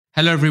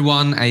Hello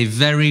everyone, a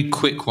very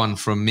quick one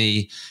from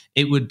me.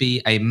 It would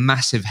be a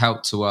massive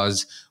help to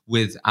us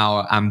with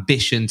our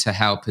ambition to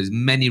help as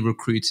many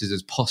recruiters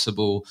as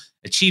possible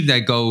achieve their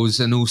goals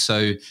and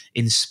also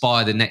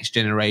inspire the next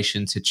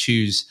generation to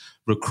choose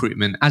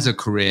recruitment as a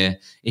career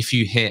if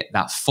you hit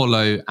that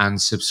follow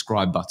and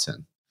subscribe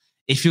button.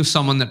 If you're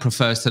someone that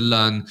prefers to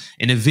learn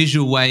in a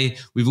visual way,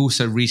 we've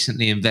also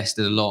recently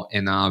invested a lot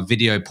in our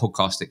video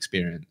podcast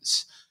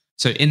experience.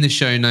 So in the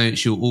show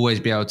notes, you'll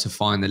always be able to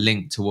find the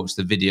link to watch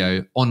the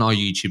video on our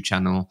YouTube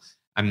channel,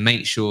 and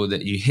make sure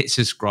that you hit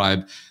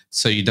subscribe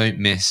so you don't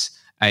miss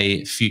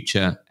a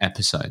future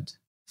episode.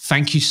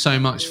 Thank you so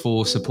much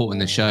for supporting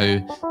the show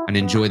and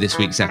enjoy this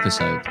week's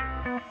episode.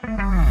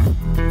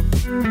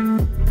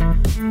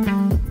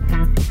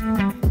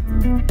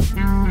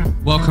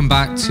 Welcome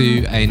back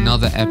to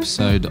another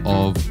episode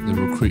of the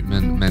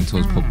Recruitment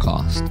Mentors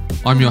podcast.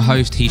 I'm your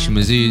host, Hisham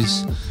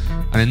Azuz.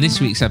 And in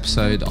this week's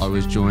episode, I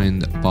was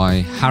joined by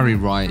Harry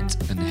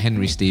Wright and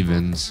Henry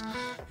Stevens,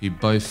 who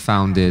both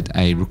founded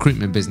a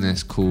recruitment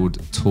business called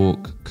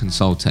Talk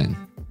Consulting.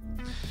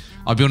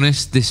 I'll be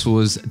honest, this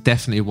was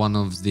definitely one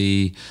of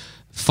the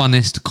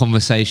funnest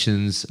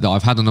conversations that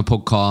I've had on a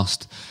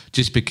podcast,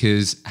 just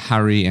because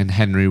Harry and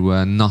Henry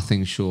were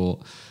nothing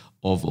short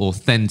of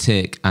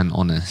authentic and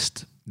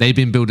honest. They've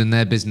been building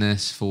their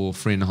business for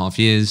 3.5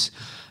 years,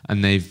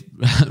 and they've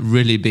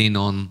really been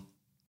on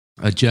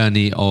a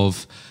journey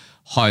of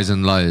highs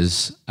and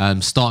lows,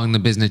 starting the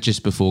business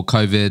just before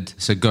COVID.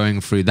 So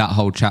going through that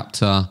whole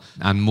chapter,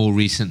 and more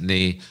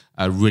recently,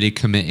 really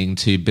committing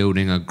to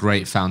building a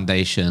great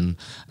foundation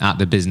at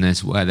the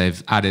business where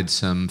they've added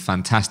some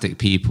fantastic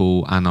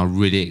people and are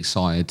really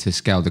excited to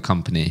scale the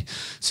company.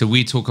 So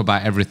we talk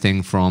about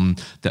everything from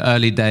the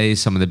early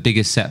days, some of the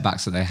biggest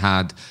setbacks that they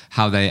had,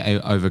 how they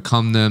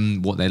overcome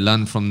them, what they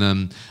learned from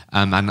them,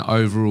 and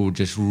overall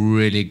just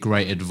really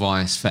great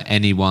advice for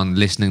anyone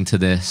listening to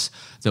this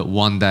that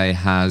one day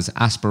has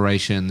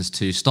aspirations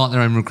to start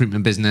their own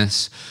recruitment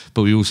business.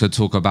 But we also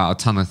talk about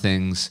a ton of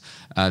things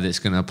that's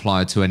going to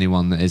apply to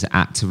anyone that is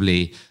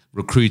actively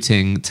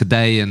recruiting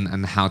today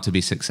and how to be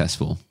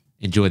successful.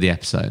 Enjoy the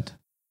episode.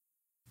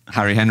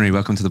 Harry, Henry,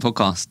 welcome to the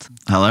podcast.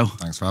 Hello.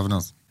 Thanks for having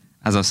us.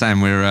 As I was saying,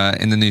 we're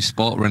in the new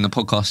spot. We're in the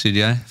podcast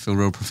studio. Feel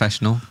real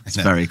professional. It's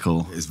very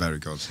cool. It's very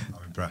good.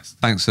 I'm impressed.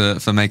 Thanks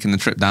for making the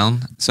trip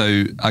down.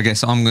 So I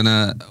guess I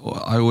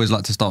always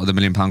like to start with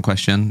the £1 million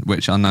question,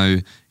 which I know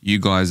you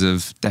guys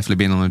have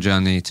definitely been on a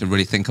journey to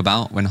really think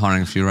about when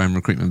hiring for your own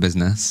recruitment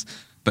business.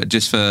 But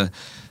just for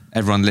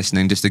everyone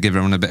listening, just to give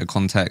everyone a bit of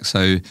context.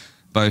 So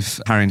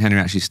both Harry and Henry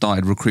actually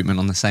started recruitment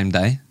on the same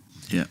day.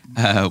 Yeah.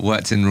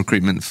 Worked in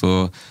recruitment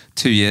for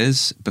 2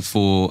 years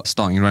before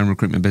starting your own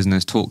recruitment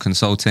business, Talk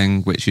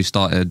Consulting, which you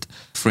started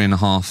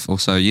 3.5 or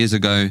so years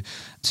ago.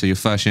 So your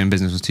first year in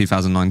business was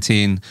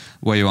 2019.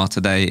 Where you are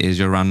today is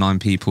you're around 9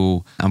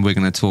 people. And we're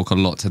going to talk a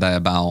lot today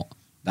about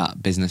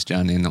that business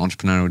journey and the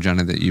entrepreneurial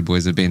journey that you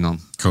boys have been on.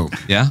 Cool.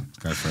 Yeah?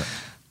 Go for it.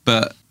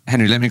 But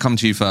Henry, let me come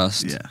to you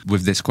first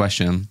with this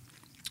question.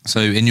 So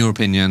in your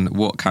opinion,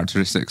 what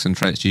characteristics and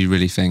traits do you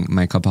really think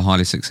make up a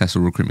highly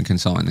successful recruitment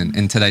consultant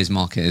in today's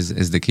market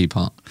is the key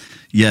part?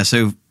 Yeah,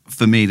 so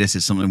for me, this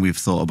is something we've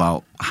thought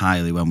about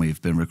highly when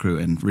we've been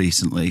recruiting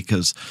recently,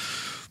 because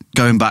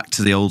going back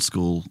to the old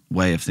school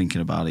way of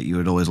thinking about it, you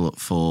would always look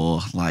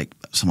for like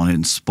someone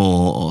in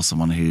sport or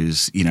someone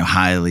who's,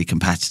 highly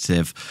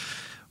competitive.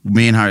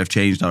 Me and Harry have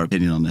changed our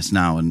opinion on this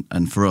now,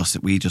 and for us,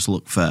 we just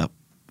look for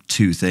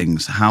 2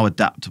 things: how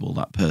adaptable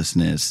that person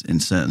is in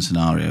certain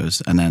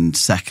scenarios, and then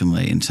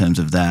secondly, in terms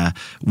of their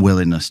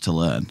willingness to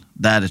learn.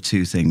 They're the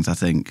 2 things I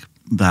think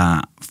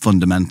that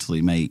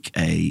fundamentally make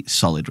a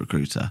solid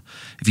recruiter.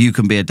 If you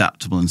can be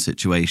adaptable in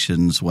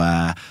situations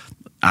where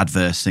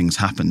adverse things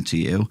happen to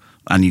you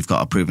and you've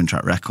got a proven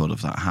track record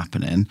of that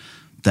happening,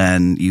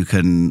 then you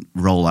can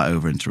roll that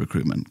over into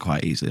recruitment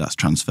quite easily. That's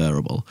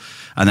transferable.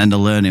 And then the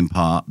learning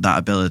part, that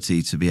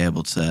ability to be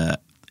able to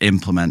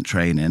implement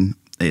training,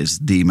 is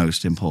the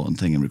most important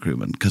thing in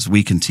recruitment, because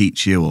we can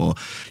teach you, or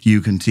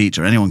you can teach,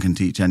 or anyone can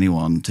teach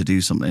anyone to do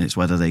something. It's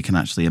whether they can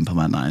actually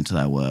implement that into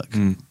their work.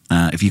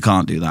 If you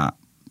can't do that,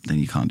 then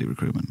you can't do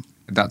recruitment.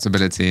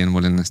 Adaptability and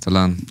willingness to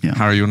learn. Yeah.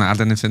 Harry, you want to add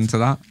anything to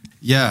that?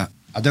 Yeah,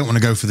 I don't want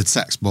to go for the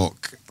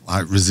textbook,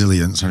 like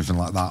resilience or anything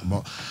like that,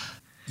 but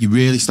you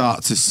really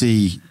start to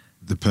see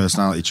the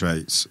personality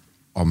traits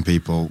on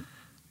people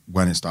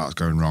when it starts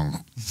going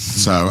wrong.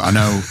 So I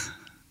know...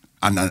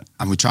 And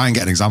we try and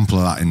get an example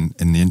of that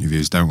in the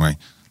interviews, don't we?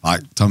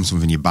 Like, tell them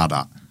something you're bad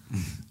at.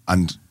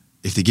 And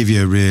if they give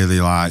you a really,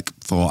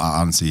 thought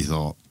out answer, you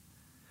thought,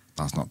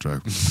 that's not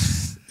true.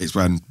 It's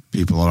when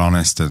people are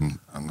honest and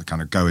they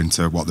kind of go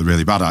into what they're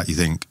really bad at, you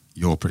think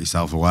you're pretty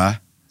self-aware.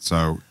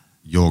 So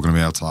you're going to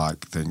be able to,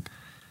 think,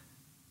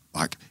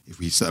 if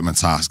we set them a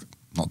task,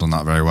 not done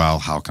that very well,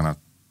 how can I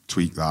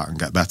tweak that and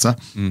get better?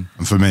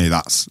 And for me,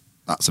 that's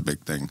a big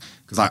thing.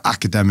 Because,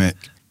 academic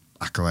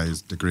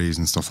accolades, degrees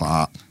and stuff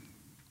like that,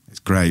 it's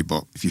great,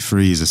 but if you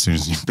freeze as soon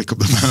as you pick up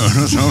the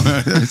phone or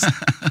something,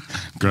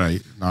 it's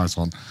great, nice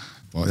one.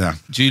 But yeah.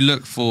 Do you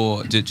look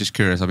for, just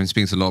curious, I've been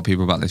speaking to a lot of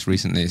people about this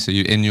recently. So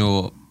you, in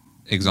your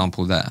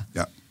example there,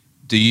 Yeah.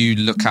 do you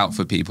look out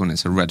for people and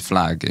it's a red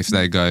flag if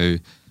they go,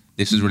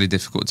 this was a really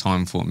difficult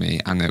time for me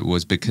and it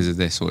was because of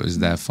this, or it was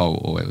their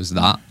fault, or it was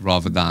that,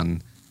 rather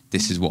than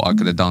this is what I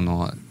could have done,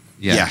 or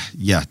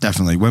Yeah,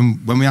 definitely.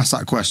 When we ask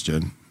that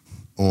question,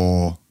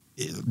 or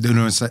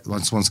when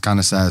someone kind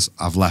of says,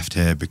 I've left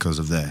here because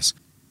of this,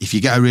 if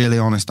you get a really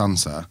honest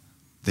answer,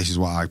 this is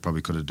what I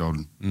probably could have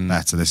done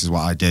better, this is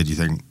what I did, you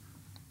think,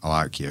 I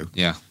like you.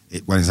 Yeah.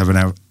 When it's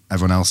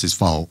everyone else's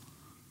fault,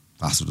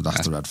 that's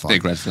the red flag.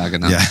 Big red flag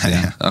in that.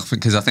 Yeah.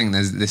 Because I think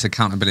there's this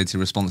accountability,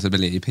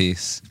 responsibility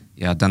piece.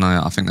 Yeah, I don't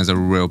know. I think there's a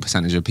real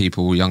percentage of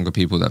people, younger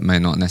people, that may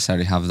not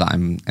necessarily have that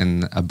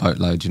in a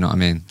boatload. You know what I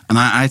mean? And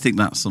I think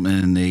that's something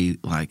in the,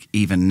 like,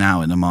 even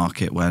now in the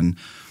market, when,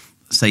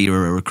 say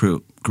you're a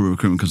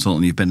recruitment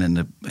consultant, you've been in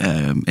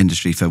the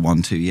industry for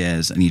 1-2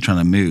 years and you're trying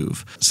to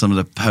move, some of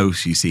the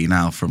posts you see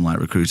now from like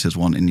recruiters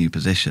wanting new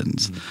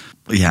positions,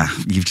 yeah,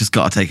 you've just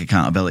got to take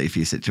accountability for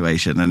your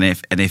situation. And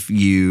if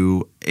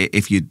you're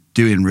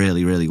doing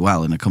really, really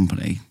well in a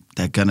company,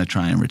 they're gonna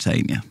try and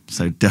retain you.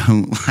 So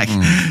don't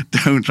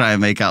try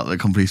and make out that the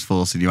company's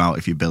forcing you out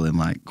if you're billing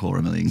like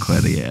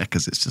 £250,000 a year,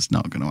 because it's just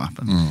not going to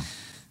happen.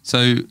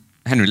 So,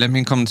 Henry, let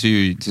me come to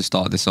you to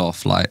start this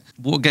off. Like,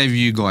 what gave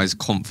you guys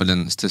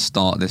confidence to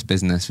start this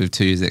business with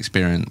 2 years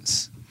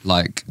experience?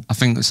 Like, I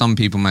think some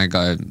people may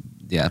go,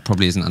 yeah, it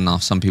probably isn't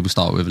enough. Some people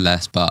start with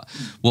less, but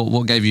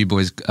what gave you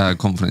boys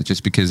confidence?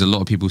 Just because a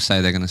lot of people say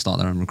they're going to start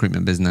their own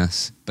recruitment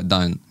business, but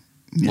don't.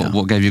 Yeah.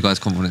 What gave you guys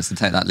confidence to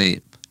take that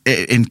leap?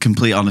 In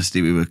complete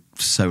honesty, we were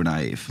so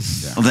naive.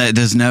 Yeah.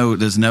 There's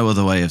no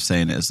other way of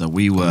saying it, is that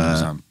we were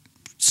 100%.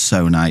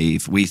 So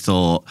naive. We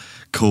thought,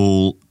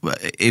 cool.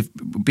 If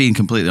being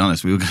completely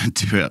honest, we were going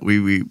to do it.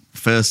 We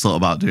first thought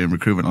about doing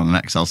recruitment on an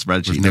Excel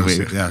spreadsheet.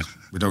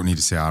 We don't need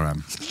a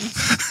CRM.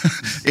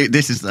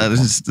 This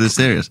is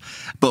serious.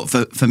 But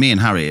for me and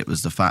Harry, it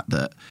was the fact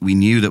that we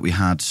knew that we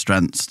had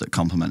strengths that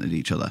complemented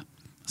each other.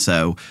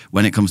 So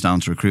when it comes down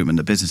to recruitment,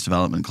 the business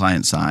development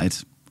client side,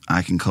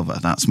 I can cover.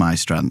 That's my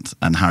strength.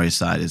 And Harry's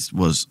side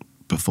was,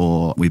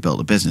 before we built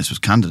the business, was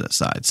candidate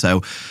side.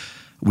 So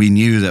we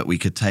knew that we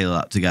could tailor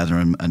that together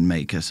and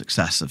make a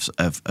success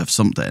of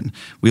something.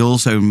 We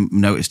also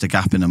noticed a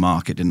gap in the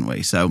market, didn't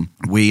we? So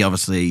we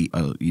obviously,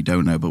 you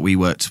don't know, but we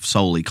worked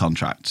solely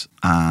contract,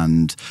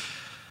 and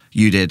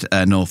you did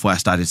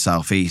Northwest, I did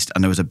Southeast,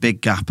 and there was a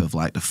big gap of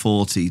like the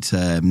 40 to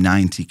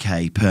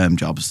 90k perm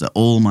jobs that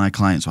all my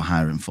clients were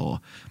hiring for,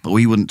 but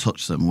we wouldn't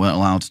touch them, weren't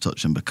allowed to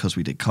touch them because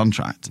we did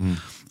contract.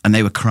 And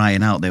they were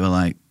crying out, they were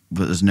like,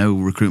 but there's no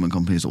recruitment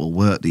companies that will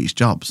work these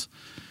jobs.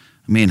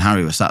 Me and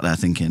Harry were sat there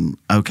thinking,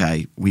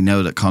 okay, we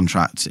know that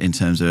contract in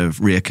terms of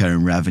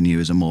reoccurring revenue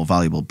is a more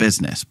valuable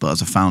business, but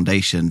as a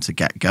foundation to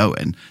get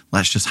going,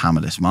 let's just hammer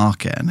this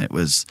market. And it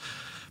was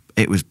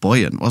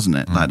buoyant, wasn't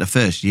it? Like the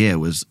first year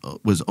was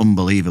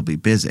unbelievably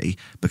busy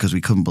because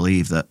we couldn't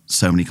believe that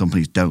so many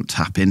companies don't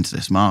tap into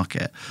this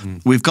market.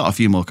 We've got a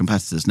few more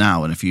competitors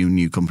now, and a few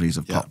new companies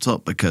have popped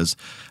up, because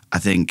I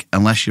think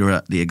unless you're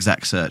at the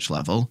exec search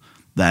level,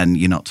 then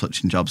you're not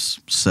touching jobs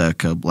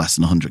circa less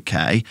than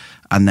 100k.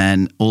 And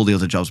then all the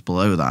other jobs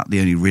below that, the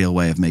only real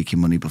way of making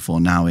money before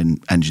now in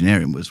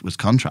engineering was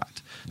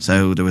contract.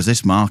 So there was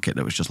this market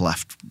that was just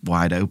left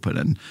wide open,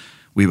 and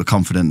we were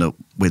confident that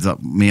with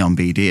me on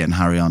BD and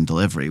Harry on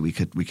delivery, we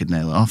could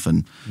nail it off.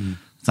 And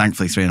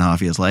thankfully,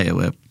 3.5 years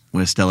later,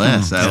 we're still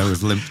here. So yeah,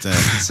 we've limped there.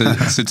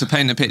 So to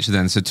paint a picture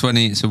then, so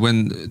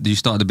when you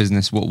started the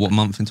business, what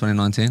month in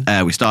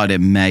 2019? We started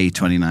in May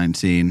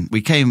 2019.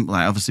 We came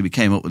up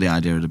with the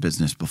idea of the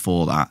business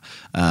before that,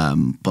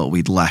 but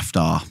we'd left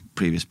our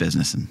previous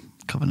business and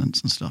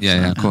covenants and stuff.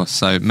 Yeah, of course.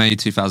 So May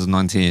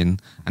 2019,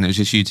 and it was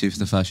just you two for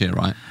the first year,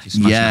 right?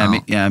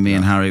 Me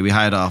and Harry. We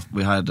hired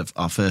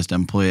our first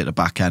employee at the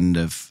back end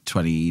of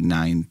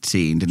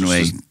 2019, didn't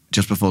we?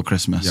 Just before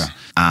Christmas. Yeah.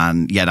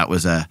 And yeah, that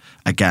was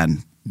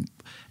again.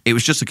 It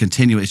was just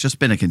it's just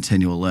been a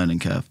continual learning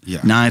curve.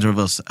 Yeah. Neither of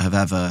us have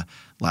ever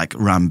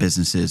ran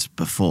businesses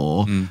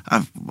before.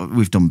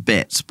 We've done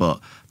bits, but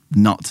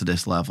not to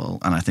this level.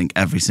 And I think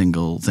every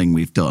single thing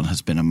we've done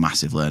has been a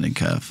massive learning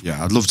curve.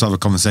 Yeah, I'd love to have a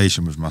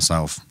conversation with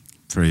myself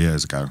 3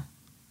 years ago,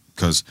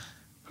 because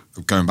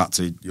going back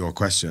to your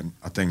question,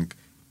 I think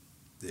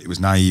it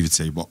was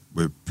naivety, but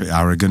we're pretty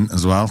arrogant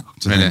as well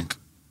to think,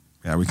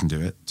 yeah, we can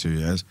do it. 2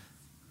 years.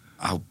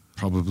 I'll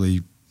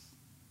probably...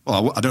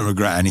 Well, I don't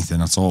regret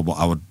anything at all, but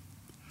I would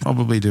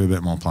probably do a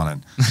bit more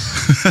planning. Do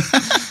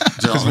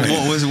you know what I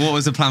mean? What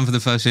was the plan for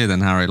the first year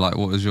then, Harry? What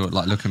was your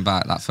looking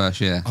back that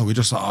first year? Oh, we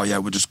just thought,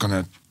 we're just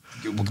gonna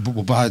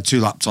we'll buy 2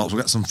 laptops,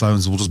 we'll get some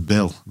phones, and we'll just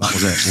bill. That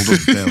was it. We'll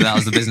just bill. That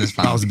was the business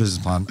plan. That was the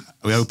business plan.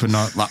 We opened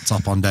our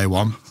laptop on day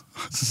one.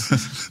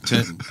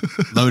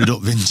 Loaded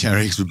up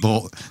Vincherry because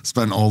we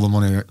spent all the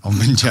money on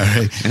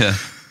Vincherry. Yeah,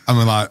 and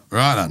we're like,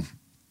 right then,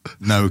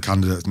 no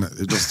candidates,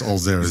 just all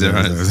zeros.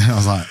 I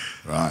was like,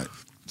 right.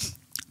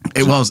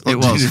 It was. But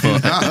we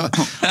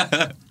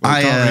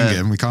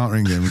can't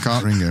ring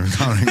him.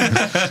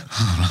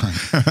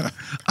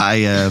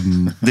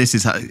 This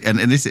is how, and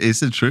this is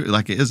the truth.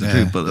 Like, it is the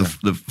truth. But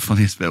the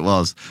funniest bit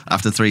was,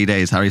 after 3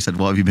 days, Harry said,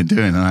 "What have you been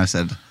doing?" And I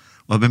said,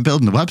 "Well, I've been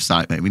building a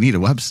website, mate. We need a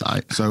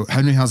website." So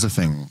Henry has a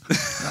thing.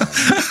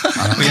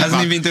 He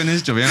hasn't even been doing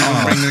his job. He hasn't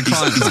been bringing the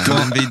clients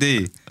on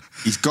BD.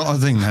 He's got a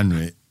thing,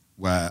 Henry,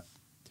 where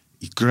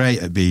he's great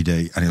at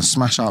BD and he'll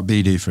smash out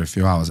BD for a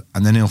few hours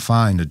and then he'll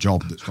find a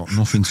job that's got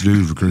nothing to do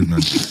with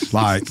recruitment,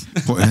 like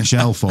putting a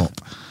shelf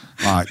up,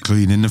 like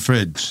cleaning the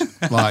fridge.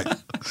 Like,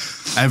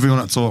 everyone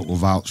at Talk will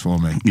vouch for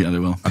me. Yeah, they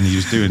will. And he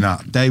was doing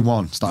that. Day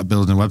one, started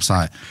building a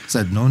website.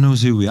 Said, no one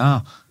knows who we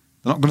are.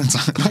 They're not going to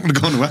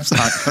go on the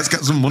website. Let's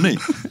get some money.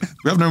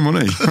 We have no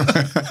money.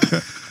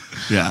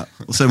 Yeah.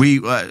 So we,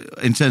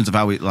 in terms of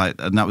how we, like,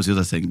 and that was the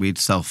other thing, we'd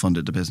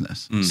self-funded the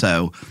business.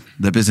 So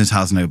the business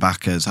has no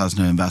backers, has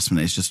no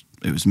investment.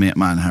 It was mine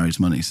and Harry's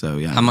money. So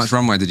yeah. How much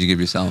runway did you give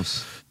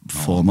yourselves?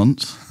 4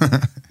 months.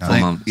 4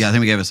 months. Yeah, I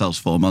think we gave ourselves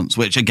 4 months,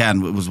 which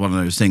again was one of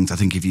those things. I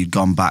think if you'd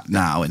gone back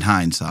now in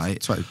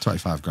hindsight,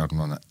 25 grand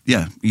on it.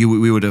 yeah,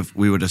 we would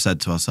have said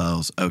to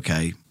ourselves,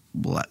 okay,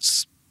 well,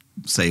 let's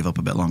save up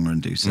a bit longer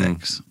and do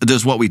 6.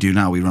 There's what we do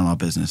now. We run our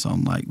business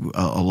on like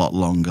a lot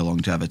longer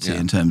longevity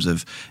in terms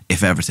of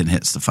if everything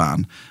hits the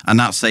fan, and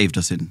that saved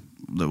us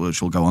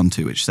which we'll go on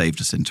to, which saved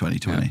us in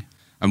 2020. Yeah.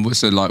 And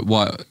so, like,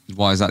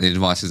 why is that the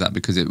advice? Is that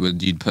because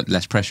you'd put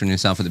less pressure on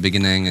yourself at the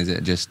beginning? Is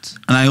it just?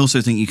 And I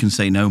also think you can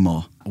say no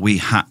more. We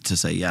had to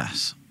say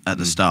yes at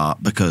the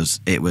start because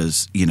it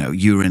was,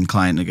 you were in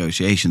client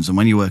negotiations, and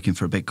when you're working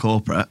for a big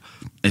corporate,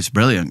 it's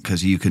brilliant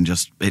because you can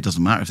it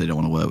doesn't matter if they don't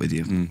want to work with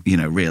you.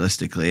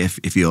 Realistically,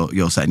 if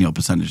you're setting your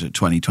percentage at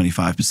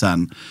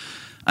 20-25%,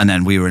 and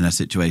then we were in a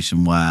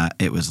situation where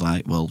it was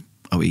like, well,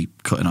 are we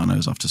cutting our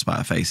nose off to spite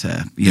our face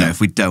here? If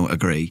we don't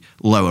agree,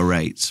 lower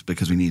rates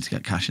because we need to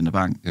get cash in the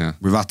bank. Yeah,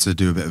 we've had to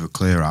do a bit of a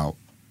clear out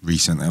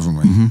recently, haven't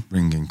we?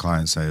 Ringing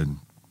clients saying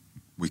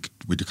we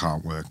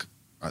can't work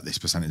at this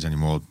percentage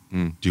anymore.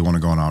 Do you want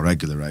to go on our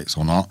regular rates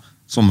or not?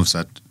 Some have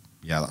said,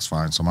 yeah, that's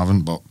fine. Some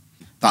haven't, but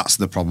that's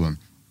the problem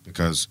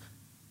because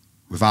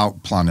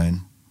without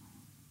planning,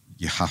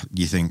 you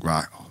think,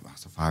 right,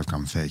 that's a £5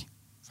 grand fee.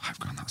 £5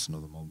 grand, that's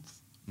another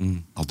month.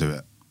 I'll do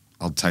it.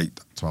 I'll take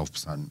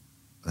 12%.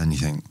 Then you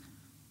think,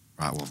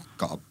 right,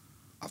 well,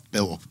 I've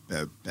built up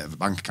a bit of a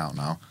bank account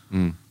now.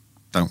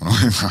 Don't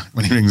want to,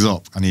 when he rings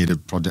up, I need a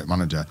project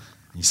manager.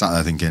 And you sat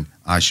there thinking,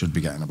 I should be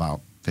getting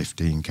about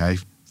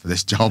 15k for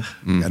this job,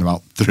 getting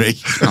about 3.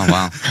 Oh,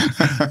 wow.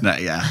 No,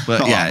 yeah. But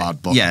Not yeah, that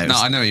bad, but No,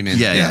 I know what you mean.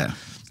 Yeah.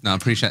 No, I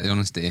appreciate the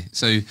honesty.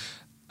 So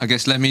I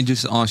guess let me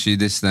just ask you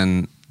this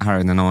then, Harry,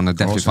 and then I want to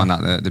definitely find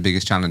out the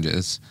biggest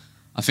challenges.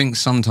 I think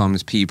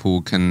sometimes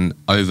people can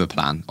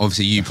overplan.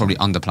 Obviously, you probably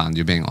underplanned,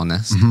 you're being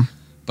honest.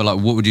 But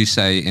like, what would you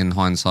say in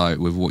hindsight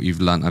with what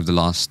you've learned over the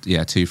last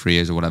 2-3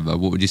 years or whatever?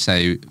 What would you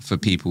say for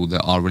people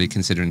that are really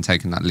considering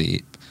taking that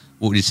leap?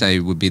 What would you say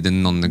would be the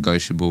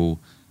non-negotiables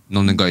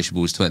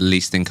to at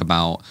least think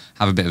about,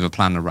 have a bit of a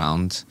plan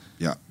around?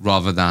 Yeah.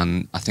 Rather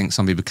than, I think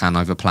some people can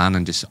overplan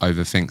and just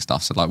overthink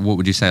stuff. So like, what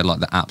would you say are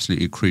like the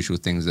absolutely crucial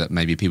things that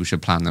maybe people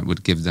should plan that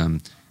would give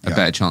them a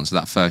better chance of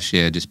that first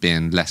year just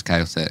being less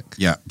chaotic?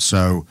 Yeah.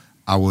 So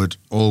I would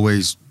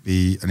always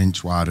be an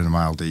inch wide and a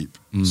mile deep.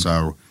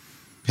 So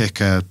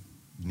pick a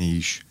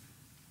niche,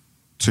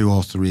 2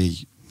 or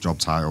 3 job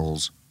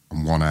titles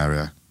in one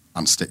area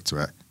and stick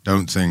to it.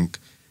 Don't think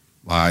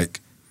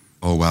like,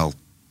 oh, well,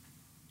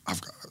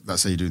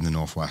 let's say you're doing the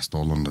Northwest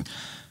or London.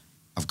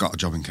 I've got a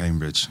job in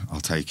Cambridge.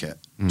 I'll take it.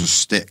 Just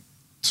stick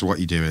to what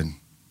you're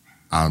doing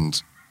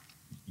and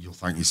you'll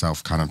thank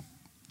yourself kind of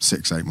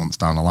 6-8 months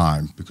down the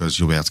line because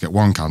you'll be able to get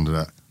one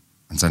candidate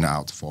and send it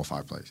out to 4 or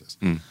 5 places.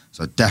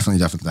 So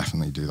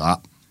definitely do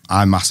that.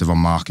 I'm massive on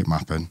market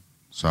mapping.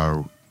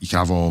 So you can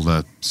have all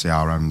the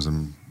CRMs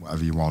and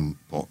whatever you want,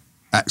 but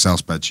Excel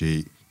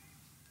spreadsheet,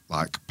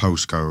 like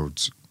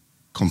postcodes,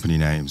 company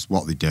names,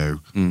 what they do,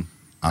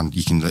 and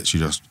you can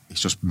literally it's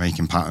just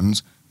making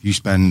patterns. If you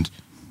spend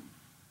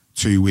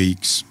 2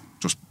 weeks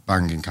just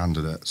banging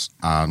candidates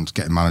and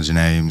getting manager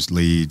names,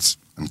 leads,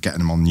 and getting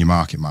them on your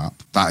market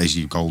map, that is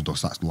your gold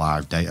dust. That's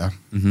live data.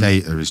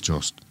 Data is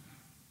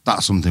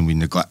that's something we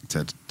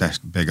neglected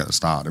big at the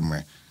start, didn't we?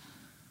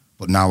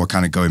 But now we're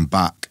kind of going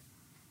back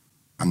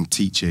and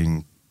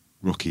teaching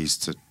rookies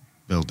to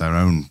build their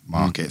own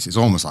markets. It's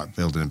almost like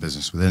building a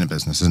business within a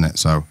business, isn't it?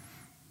 So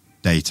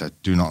data,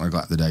 do not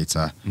neglect the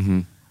data.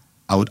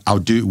 I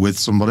would do it with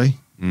somebody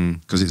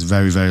because it's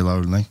very, very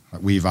lonely.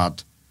 Like we've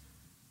had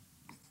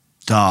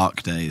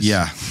dark days.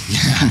 Yeah.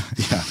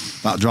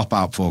 That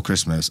dropout before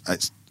Christmas,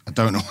 I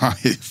don't know why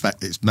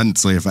it's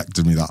mentally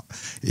affected me that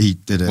he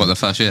did it. What, the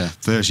first year?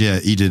 First year,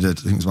 he did I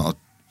think it was about a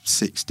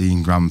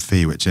 16 grand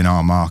fee, which in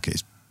our market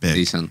is big.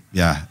 Decent.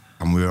 Yeah.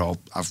 And we were all,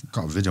 I've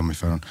got a video on my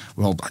phone,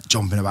 we're all like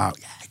jumping about,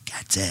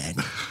 get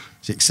in.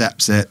 She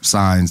accepts it,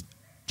 signs,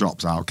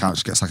 drops out,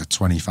 she gets like a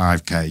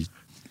 25k.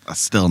 I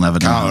still never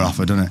done counter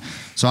offer, doesn't it?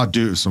 So I'd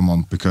do it with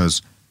someone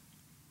because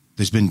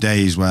there's been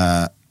days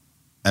where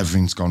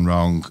everything's gone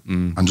wrong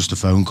and just a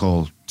phone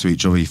call to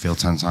each other, you feel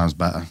 10 times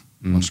better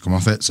once you come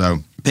off it. So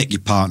pick your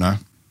partner,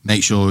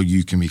 make sure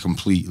you can be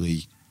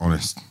completely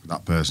honest with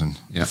that person.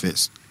 Yeah. If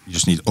it's, you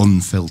just need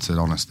unfiltered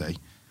honesty,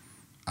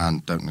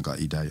 and don't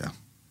neglect your data.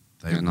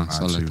 They Nice, might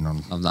solid. tune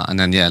on. Love that. And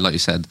then, yeah, like you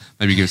said,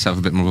 maybe give yourself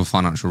a bit more of a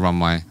financial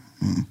runway.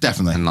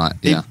 Definitely. And like,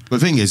 yeah. But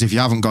the thing is, if you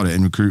haven't got it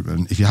in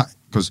recruitment,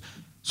 because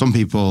some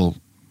people,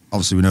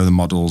 obviously we know the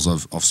models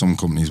of some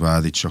companies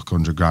where they chuck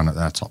 100 grand at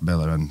their top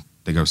biller and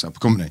they go set up a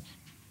company.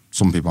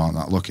 Some people aren't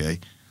that lucky.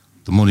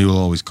 The money will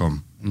always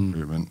come in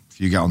recruitment.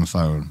 If you get on the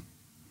phone,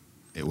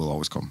 it will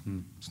always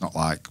come. It's not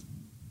like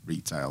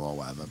retail or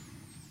whatever,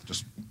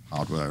 just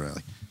hard work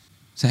really.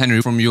 So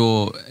Henry, from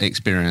your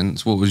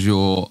experience, what was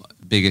your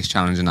biggest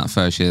challenge in that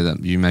first year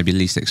that you maybe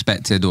least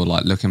expected, or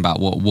like looking back,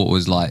 what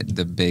was like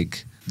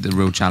the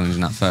real challenge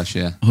in that first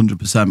year?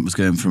 100% was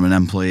going from an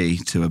employee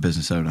to a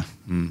business owner.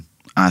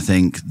 I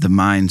think the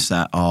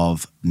mindset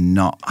of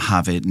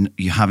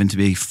you having to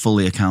be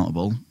fully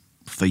accountable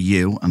for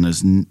you, and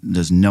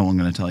there's no one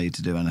going to tell you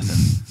to do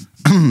anything.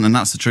 And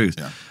that's the truth.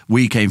 Yeah.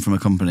 We came from a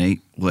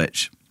company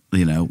which,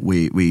 you know,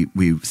 we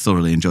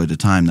thoroughly enjoyed the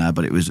time there,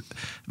 but it was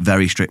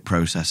very strict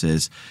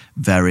processes,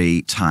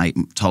 very tight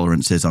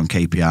tolerances on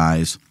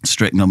KPIs,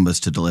 strict numbers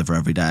to deliver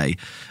every day.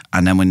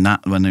 And then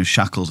when those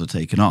shackles are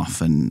taken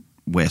off and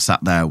we're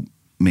sat there,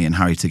 me and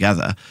Harry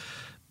together,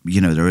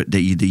 you know,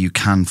 you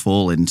can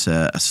fall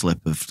into a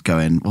slip of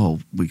going, well,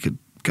 we could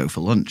go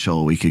for lunch,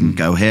 or we can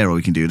go here, or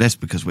we can do this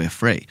because we're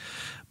free.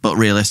 But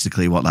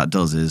realistically, what that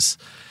does is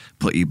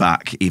put you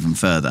back even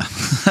further.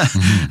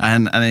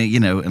 and you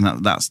know,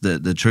 and that's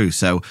the truth.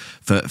 So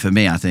for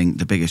me, I think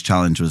the biggest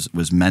challenge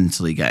was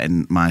mentally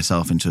getting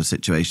myself into a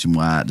situation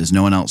where there's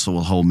no one else who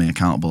will hold me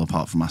accountable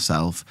apart from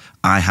myself.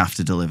 I have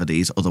to deliver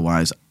these,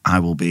 otherwise I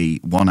will be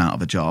one, out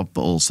of a job,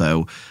 but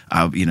also,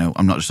 you know,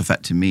 I'm not just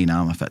affecting me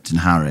now, I'm affecting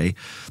Harry.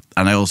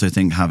 And I also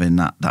think having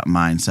that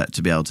mindset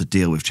to be able to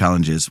deal with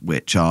challenges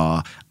which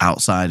are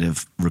outside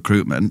of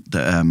recruitment,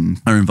 that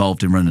are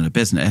involved in running a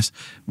business,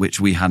 which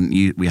we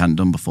hadn't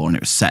done before, and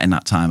it was setting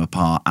that time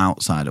apart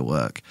outside of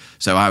work.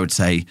 So I would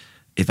say,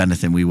 if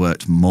anything, we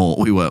work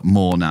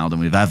more now than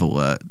we've ever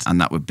worked, and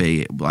that would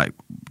be like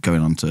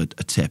going on to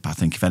a tip. I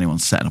think if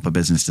anyone's setting up a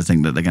business to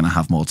think that they're going to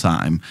have more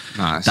time,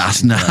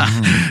 that's not.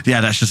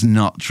 Yeah, that's just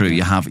not true.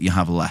 You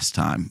have less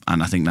time,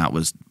 and I think that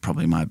was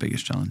probably my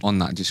biggest challenge. On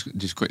that,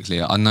 just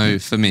quickly, I know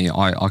for me,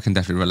 I can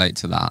definitely relate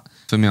to that.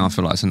 For me, I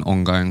feel like it's an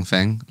ongoing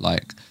thing.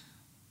 Like,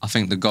 I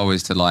think the goal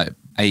is to, like,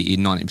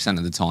 80-90%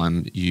 of the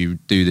time you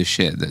do the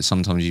shit that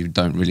sometimes you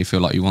don't really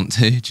feel like you want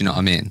to. Do you know what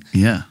I mean?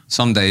 Yeah.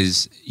 Some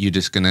days you're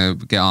just gonna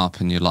get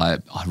up and you're like,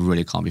 I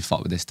really can't be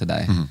fucked with this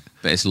today.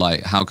 But it's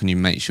like, how can you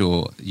make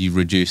sure you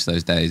reduce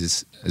those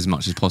days as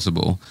much as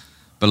possible?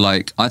 But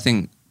like, I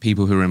think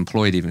people who are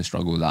employed even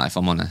struggle with that, if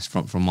I'm honest,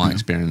 from my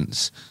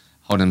experience,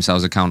 holding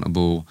themselves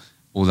accountable,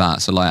 all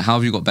that. So like, how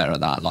have you got better at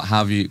that? Like,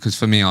 because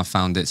for me, I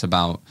found it's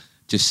about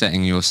just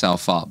setting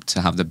yourself up to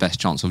have the best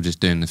chance of just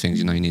doing the things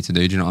you know you need to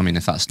do. Do you know what I mean?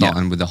 If that's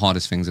starting with the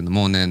hardest things in the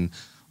morning,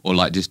 or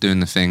like just doing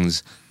the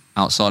things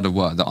outside of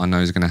work that I know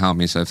is going to help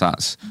me. So if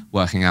that's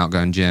working out,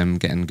 going gym,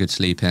 getting good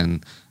sleep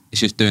in, it's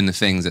just doing the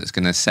things that's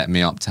going to set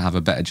me up to have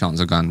a better chance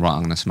of going, right, I'm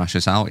going to smash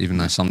this out, even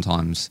though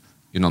sometimes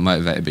you're not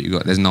motivated,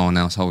 but there's no one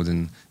else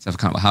holding self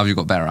accountable. How have you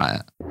got better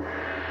at it?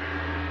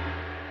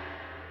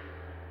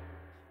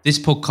 This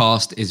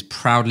podcast is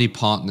proudly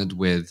partnered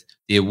with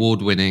the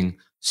award-winning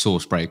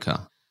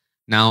Sourcebreaker.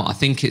 Now, I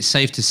think it's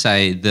safe to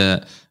say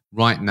that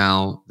right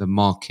now the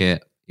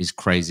market is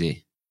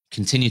crazy.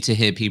 Continue to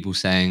hear people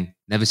saying,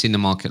 never seen the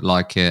market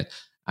like it.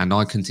 And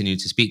I continue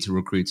to speak to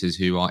recruiters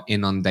who are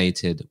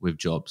inundated with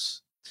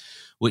jobs,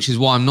 which is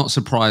why I'm not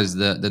surprised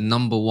that the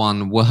number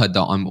one word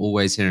that I'm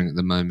always hearing at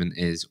the moment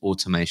is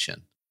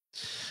automation.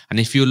 And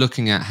if you're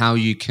looking at how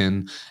you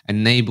can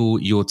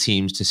enable your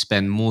teams to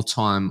spend more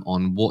time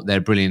on what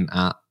they're brilliant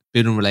at,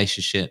 building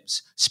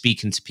relationships,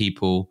 speaking to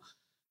people,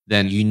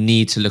 then you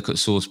need to look at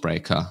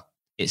Sourcebreaker.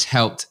 It's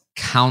helped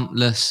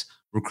countless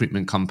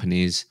recruitment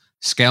companies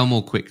scale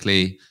more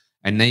quickly,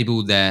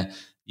 enable their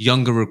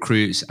younger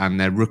recruits and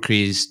their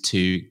rookies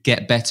to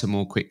get better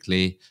more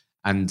quickly,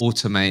 and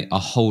automate a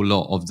whole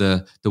lot of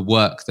the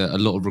work that a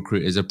lot of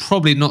recruiters are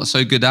probably not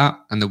so good at,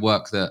 and the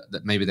work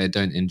that maybe they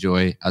don't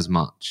enjoy as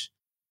much.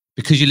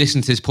 Because you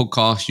listen to this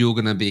podcast, you're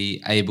going to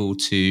be able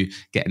to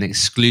get an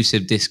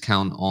exclusive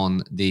discount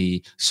on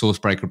the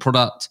Sourcebreaker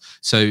product.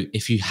 So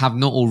if you have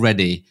not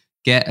already,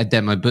 get a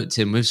demo booked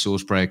in with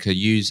Sourcebreaker.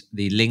 Use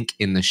the link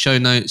in the show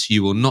notes.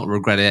 You will not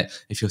regret it.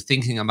 If you're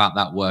thinking about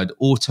that word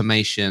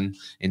automation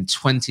in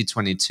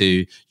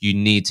 2022, you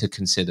need to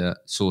consider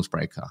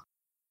Sourcebreaker.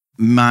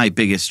 My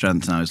biggest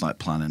strength now is like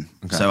planning.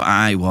 Okay. So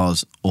I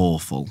was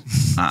awful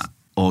at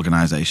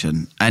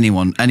organization.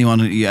 Anyone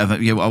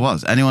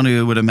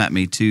who would have met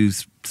me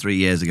 2-3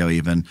 years ago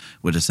even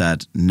would have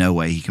said no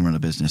way he can run a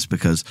business,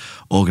 because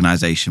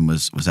organization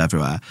was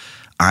everywhere.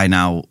 I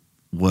now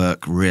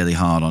work really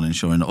hard on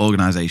ensuring the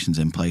organization's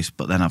in place,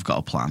 but then I've got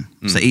a plan.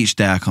 So each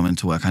day I come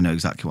into work, I know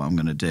exactly what I'm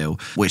going to do,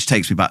 which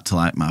takes me back to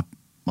like my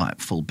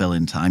full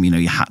billing time. You know,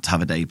 you had to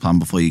have a day plan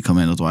before you come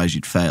in, otherwise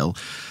you'd fail.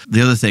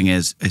 The other thing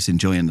is it's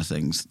enjoying the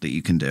things that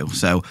you can do.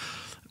 So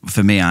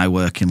for me, I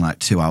work in like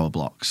 2-hour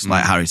blocks.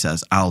 Like Harry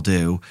says, I'll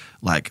do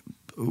like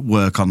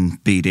work on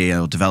BD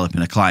or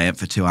developing a client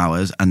for 2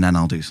 hours, and then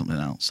I'll do something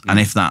else. And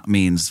if that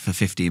means for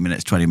 15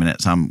 minutes, 20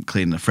 minutes, I'm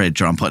cleaning the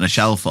fridge or I'm putting a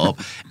shelf up,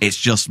 it's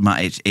just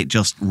it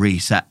just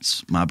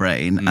resets my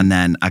brain, and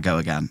then I go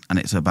again. And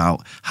it's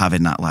about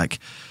having that like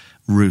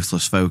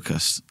ruthless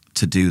focus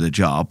to do the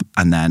job,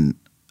 and then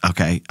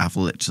okay,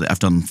 I've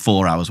done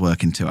 4 hours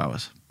work in 2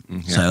 hours.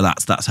 So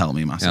that's helped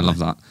me massively. Yeah, I love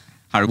that.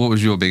 Harry, what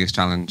was your biggest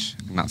challenge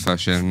in that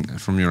first year,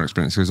 and from your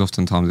experience? Because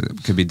oftentimes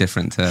it could be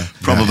different to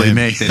probably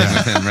me. Dealing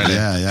with him, really.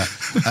 Yeah.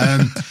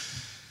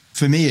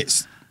 For me,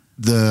 it's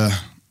the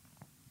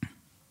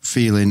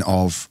feeling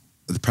of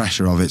the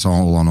pressure of it's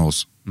all on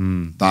us.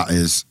 That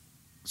is,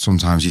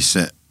 sometimes you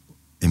sit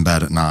in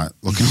bed at night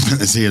looking up at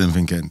the ceiling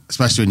thinking,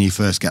 especially when you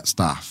first get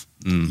staff,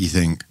 you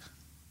think,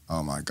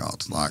 oh my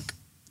God, like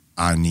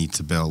I need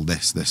to build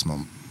this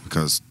month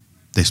because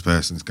this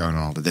person's going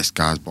on holiday, this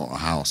guy's bought a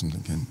house. I'm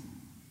thinking,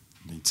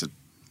 to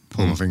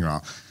pull my finger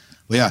out.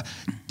 But yeah,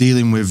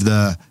 dealing with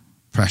the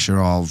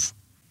pressure of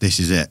this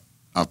is it.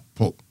 I've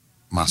put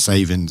my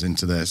savings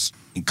into this.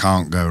 It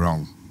can't go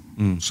wrong.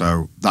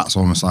 So that's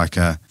almost like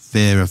a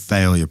fear of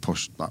failure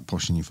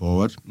pushing you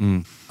forward.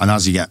 And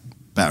as you get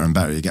better and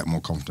better, you get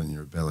more confident in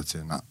your ability,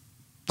 and that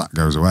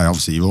goes away.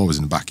 Obviously, you're always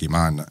in the back of your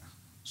mind that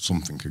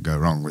something could go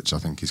wrong, which I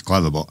think is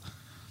clever. But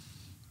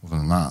other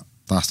than that,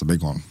 that's the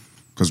big one.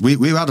 Because we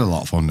had a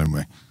lot of fun, didn't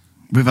we?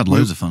 We've had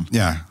loads of fun.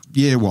 Yeah.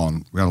 Year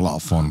one, we had a lot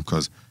of fun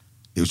because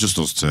it was just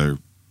us two.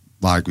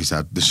 Like we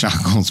said, the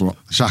shackles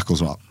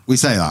were. We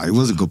say that. It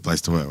was a good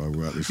place to work where we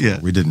worked before. Yeah.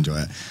 We did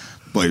enjoy it.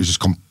 But it was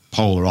just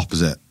polar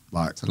opposite.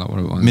 Like, what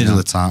it was, middle of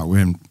the town, we're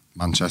in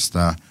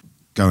Manchester,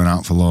 going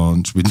out for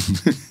lunch. We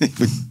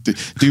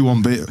do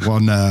one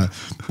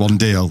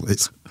deal,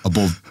 it's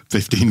above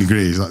 15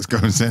 degrees. Let's go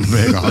and sit in the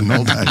beer garden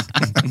all day.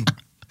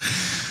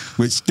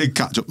 Which did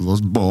catch up with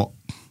us, but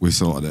we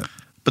sorted it.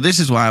 But this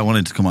is why I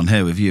wanted to come on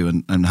here with you,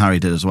 and Harry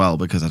did as well,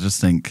 because I just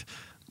think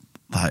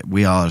like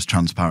we are as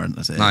transparent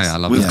as it is. Oh, yeah, I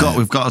love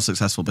we've got a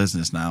successful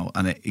business now,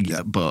 and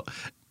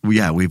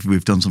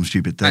we've done some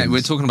stupid things. Hey, we're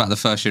talking about the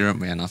first year,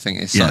 aren't we? And I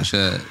think it's such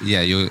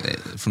you're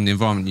from the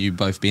environment you've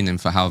both been in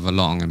for however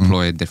long,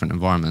 employed different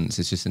environments.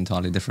 It's just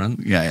entirely different.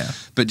 Yeah.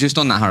 But just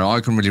on that, Harry,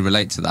 I can really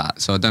relate to that.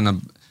 So I don't know,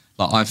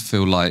 like I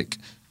feel like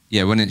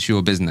when it's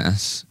your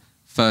business.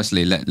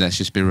 Firstly, let's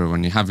just be real.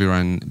 When you have your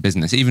own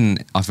business, even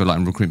I feel like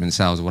in recruitment,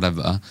 sales or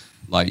whatever,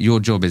 like your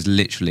job is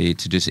literally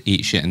to just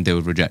eat shit and deal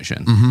with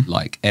rejection,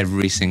 like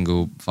every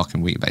single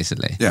fucking week,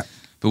 basically. Yeah.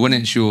 But when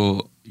it's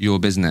your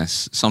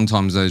business,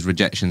 sometimes those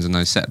rejections and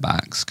those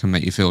setbacks can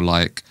make you feel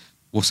like,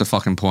 what's the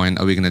fucking point?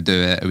 Are we going to do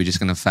it? Are we just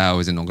going to fail?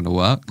 Is it not going to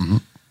work?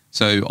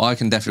 So I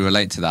can definitely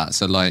relate to that.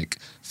 So like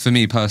for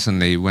me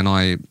personally, when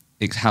I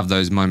have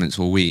those moments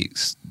or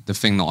weeks, the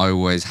thing that I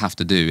always have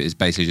to do is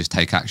basically just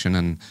take action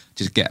and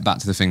just get back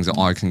to the things that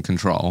I can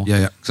control.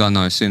 Yeah. Because I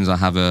know as soon as I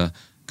have a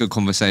good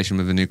conversation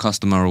with a new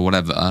customer or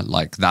whatever,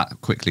 like that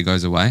quickly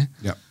goes away.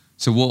 Yeah.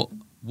 So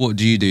what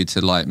do you do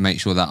to like make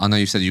sure that, I know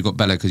you said you've got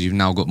better because you've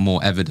now got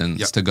more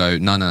evidence to go,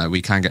 no,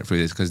 we can get through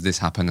this because this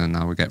happened and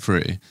now we'll get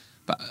through.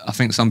 But I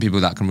think some people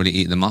that can really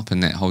eat them up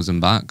and it holds them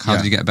back. How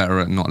do you get better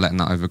at not letting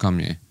that overcome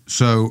you?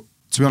 So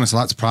to be honest, I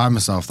like to pride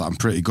myself that I'm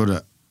pretty good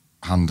at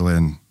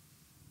handling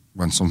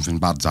when something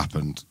bad's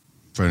happened.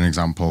 For an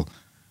example,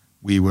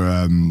 we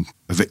were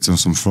a victim of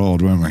some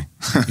fraud, weren't we?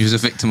 You was a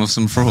victim of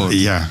some fraud?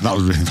 Yeah, that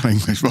was really bad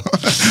English. But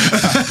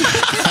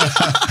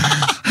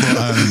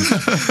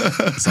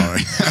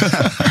sorry.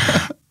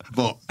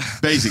 But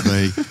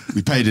basically,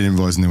 we paid an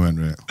invoice and they weren't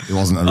real. It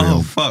wasn't a real...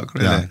 Oh, fuck,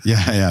 really?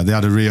 Yeah. They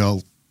had a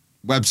real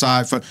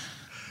website. For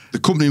the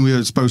company we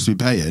were supposed to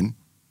be paying,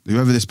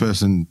 whoever this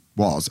person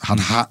was, had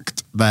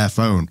hacked their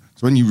phone.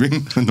 So when you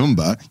ring the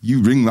number,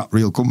 you ring that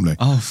real company.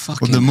 Oh, fucking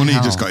But the money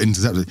hell. just got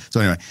intercepted. So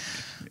anyway,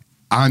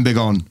 I'm big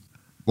on,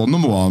 well,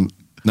 number one,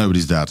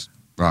 nobody's dead.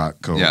 Right,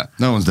 cool. Yeah.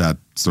 No one's dead,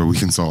 so we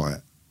can sort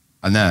it.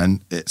 And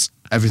then it's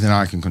everything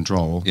I can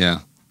control. Yeah.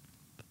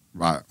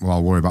 Right, well,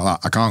 I'll worry about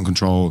that. I can't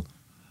control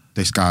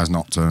this guy's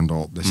not turned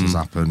up, this has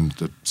happened,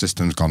 the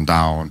system's gone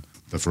down,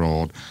 the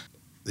fraud.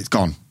 It's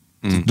gone.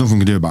 There's nothing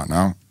we can do about it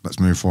now. Let's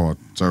move forward.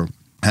 So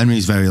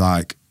Henry's very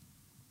like,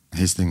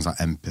 his things like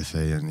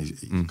empathy and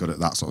he's good at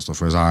that sort of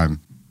stuff, whereas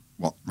I'm,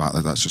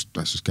 let's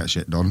just get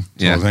shit done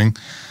sort of thing.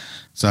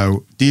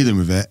 So dealing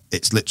with it,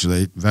 it's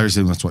literally very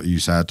similar to what you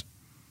said.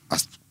 I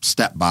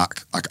step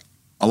back. Like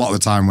a lot of the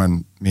time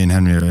when me and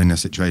Henry are in a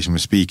situation we're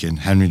speaking,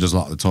 Henry does a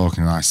lot of the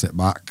talking and I sit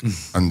back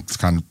and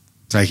kind of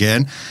take it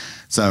in.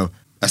 So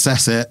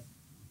assess it.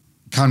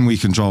 Can we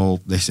control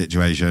this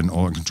situation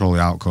or control the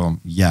outcome?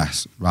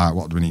 Yes. Right,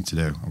 what do we need to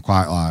do? I'm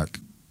quite like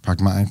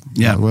pragmatic,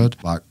 that word.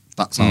 Like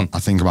that's how I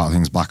think about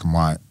things black and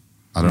white.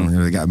 I don't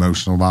really get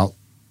emotional about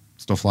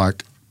stuff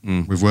like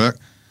with work.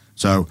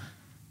 So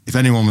if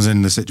anyone was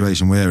in the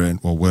situation we're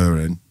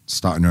in,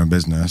 starting their own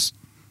business,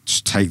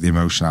 just take the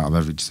emotion out of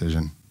every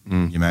decision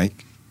you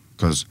make.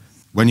 Because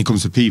when it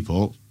comes to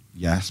people,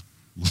 yes,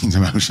 you need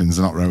emotions,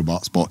 they're not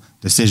robots, but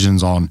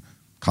decisions on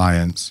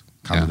clients,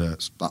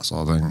 candidates, that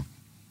sort of thing,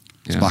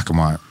 it's black and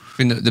white. I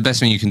think the best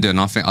thing you can do, and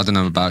I don't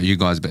know about you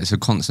guys, but it's a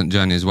constant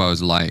journey as well,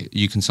 is like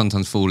you can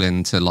sometimes fall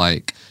into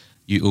like,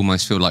 you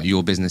almost feel like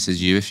your business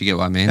is you, if you get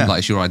what I mean. Like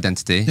it's your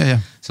identity. Yeah.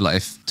 So like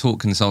if Talk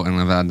Consulting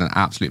have had an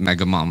absolute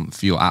mega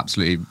month, you're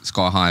absolutely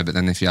sky high, but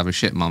then if you have a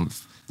shit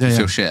month, you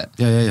feel shit.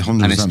 Yeah,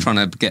 100%. And it's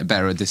trying to get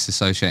better at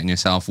disassociating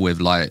yourself with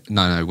like,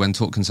 no, when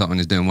Talk Consulting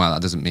is doing well,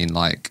 that doesn't mean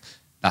like,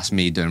 that's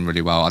me doing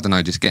really well. I don't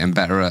know, just getting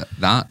better at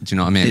that. Do you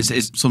know what I mean?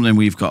 It's something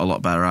we've got a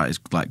lot better at, is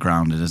like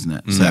grounded, isn't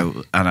it?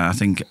 So, and I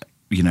think,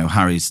 you know,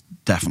 Harry's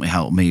definitely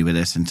helped me with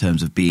this in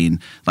terms of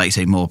being, like you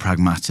say, more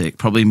pragmatic,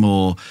 probably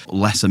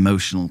less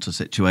emotional to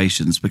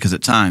situations, because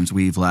at times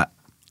we've let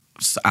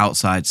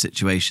outside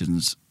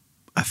situations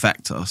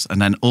affect us,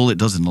 and then all it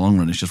does in the long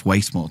run is just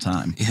waste more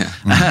time.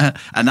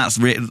 And that's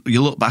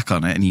you look back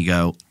on it and you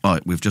go, oh,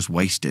 we've just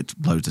wasted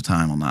loads of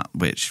time on that,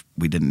 which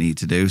we didn't need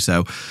to do.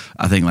 So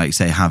I think, like you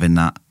say, having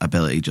that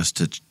ability just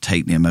to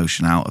take the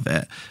emotion out of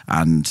it,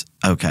 and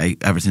okay,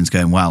 everything's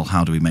going well,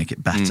 how do we make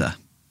it better?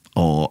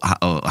 Or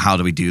how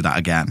do we do that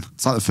again?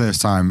 It's like the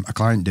first time a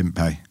client didn't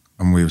pay,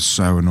 and we were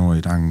so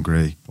annoyed,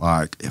 angry,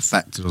 like it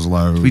affected us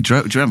loads. We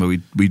drove. Do you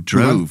remember? We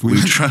drove from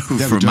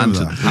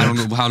Manchester.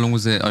 How long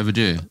was it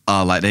overdue?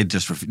 Oh, like they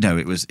just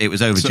it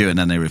was overdue, and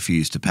then they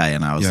refused to pay,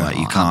 and I was like,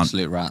 you can't.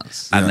 Absolute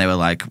rats. And they were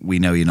like, we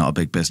know you're not a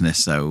big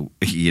business, so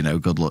you know,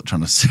 good luck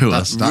trying to sue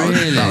us.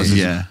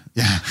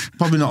 Yeah,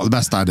 probably not the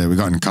best idea. We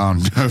got in the car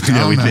and drove down.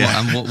 Yeah, we did.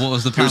 And what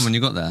was the plan when you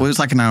got there? Well, it was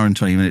like an hour and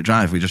 20-minute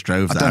drive. We just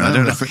drove there. I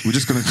don't know. We're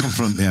just going to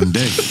confront the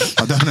MD.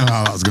 I don't know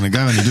how that was going to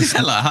go. And he just,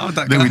 like, how would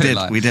that go?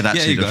 We did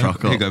actually just rock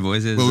up. Here you go,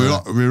 boys.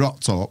 Well, we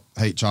rocked up.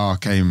 HR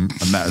came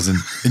and met us and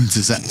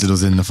intercepted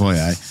us in the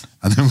foyer,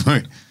 and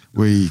then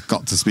we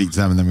got to speak to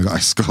them, and then we got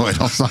escorted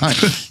offside.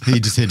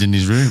 He just hid in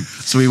his room.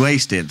 So we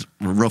wasted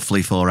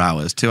roughly 4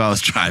 hours, 2 hours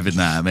driving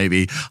there,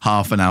 maybe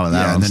half an hour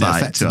there on and then site.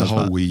 it affected the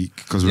whole week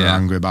because we were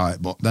angry about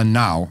it. But then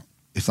now,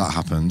 if that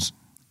happens,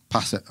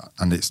 pass it,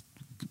 and it's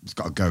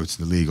got to go to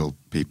the legal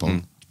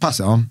people.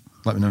 Pass it on.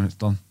 Let me know when it's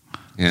done.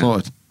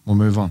 Sorted. We'll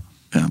move on.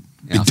 Yeah.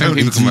 You don't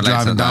need to be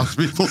driving down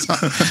people's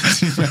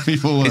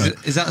people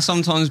work. Is that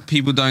sometimes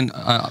people don't,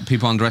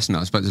 people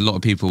underestimate? I suppose there's a lot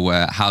of people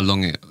where how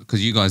long it,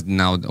 because you guys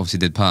now obviously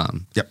did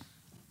perm. Yep.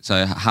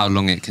 So how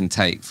long it can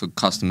take for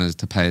customers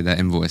to pay their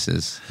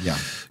invoices. Yeah.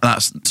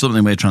 That's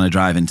something we're trying to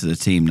drive into the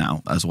team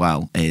now as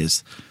well,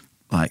 is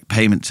like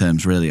payment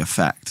terms really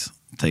affect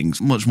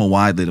things much more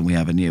widely than we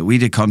ever knew. We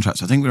did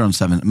contracts. I think we were on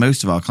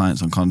most of our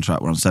clients on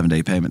contract were on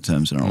 7-day payment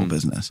terms in our old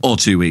business, or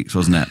 2 weeks,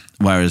 wasn't it?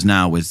 Whereas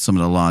now with some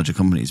of the larger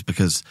companies,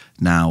 because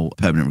now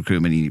permanent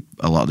recruitment,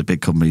 a lot of the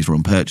big companies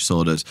run purchase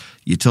orders,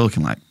 you're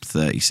talking like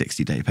 30,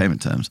 60-day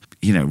payment terms.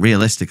 You know,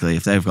 realistically,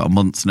 if they've got a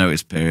month's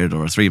notice period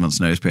or a 3 months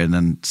notice period and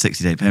then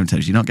 60-day payment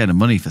terms, you're not getting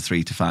money for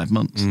 3 to 5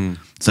 months.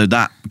 So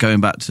that, going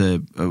back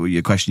to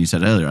your question you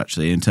said earlier,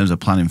 actually, in terms of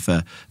planning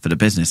for the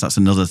business, that's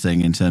another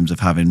thing in terms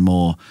of having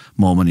more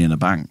money in the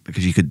bank,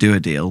 because you could do a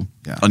deal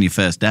on your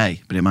first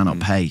day, but it might not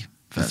pay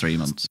for 3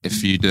 months.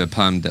 If you do a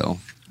perm deal,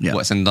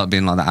 what's ended up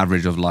being like the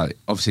average of, like,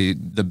 obviously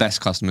the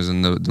best customers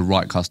and the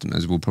right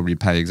customers will probably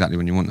pay exactly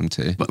when you want them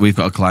to. But we've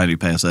got a client who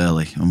pay us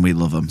early and we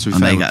love them,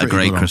 and they get a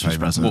great Christmas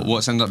present.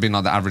 What's ended up being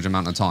like the average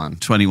amount of time?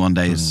 21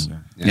 days.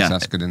 Yeah, so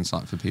that's good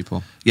insight for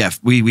people. Yeah,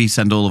 we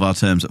send all of our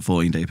terms at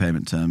 14-day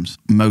payment terms.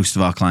 Most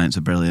of our clients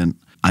are brilliant,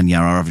 and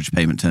our average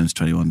payment term is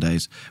 21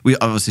 days. We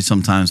obviously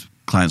sometimes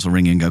clients will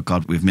ring you and go,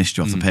 God, we've missed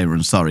you off the payment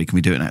run, sorry, can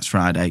we do it next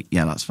Friday?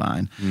 Yeah, that's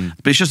fine.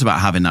 But it's just about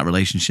having that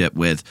relationship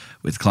with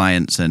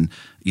clients, and,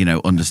 you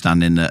know,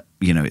 understanding that,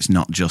 you know, it's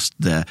not just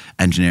the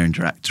engineering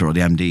director or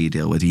the MD you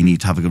deal with. You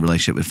need to have a good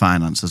relationship with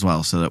finance as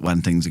well, so that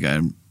when things are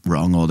going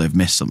wrong or they've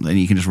missed something,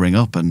 you can just ring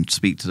up and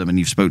speak to them, and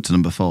you've spoke to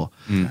them before.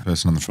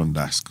 Person on the front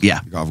desk. Yeah.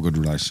 You've got to have a good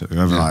relationship.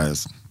 Whoever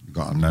hires, you've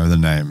got to know the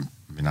name,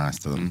 be nice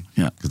to them,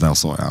 because they'll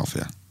sort it out for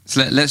you.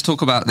 So let's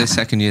talk about this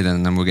second year then,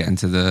 and then we'll get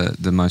into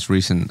the most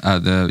recent,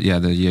 the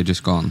year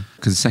just gone.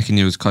 Because the second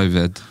year was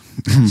COVID.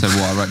 So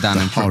what I wrote down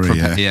in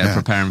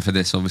preparing for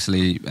this,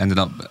 obviously ended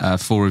up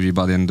 4 of you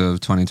by the end of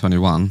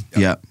 2021.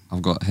 Yeah.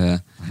 I've got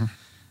here.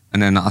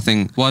 And then I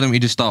think, why don't we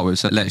just start with,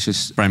 so let's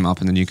just frame it up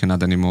and then you can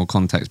add any more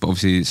context. But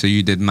obviously, so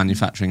you did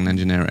manufacturing and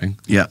engineering.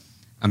 Yeah.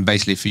 And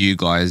basically for you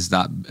guys,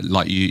 that,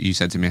 like you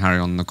said to me, Harry,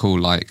 on the call,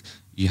 like,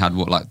 you had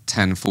what, like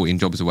 10, 14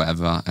 jobs or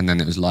whatever, and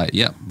then it was like,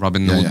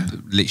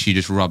 literally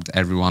just rubbed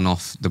everyone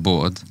off the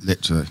board.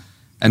 Literally.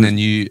 And then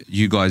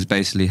you guys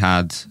basically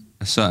had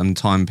a certain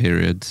time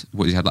period,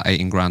 you had like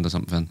 18 grand or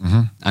something.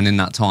 And in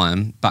that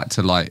time, back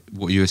to like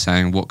what you were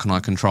saying, what can I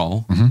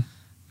control?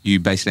 You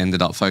basically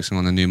ended up focusing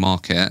on a new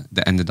market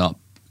that ended up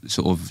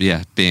sort of,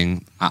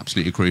 being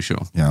absolutely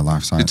crucial. Yeah,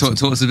 life sciences.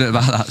 Talk us a bit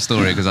about that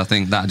story, because I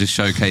think that just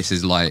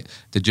showcases like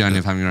the journey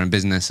of having your own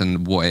business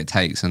and what it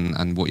takes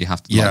and what you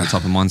have to, like, the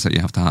type of mindset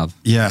you have to have.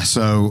 Yeah,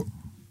 so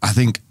I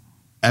think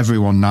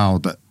everyone now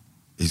that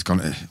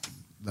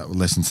will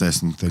listen to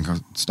this and think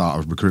I'll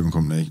start a recruitment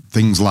company,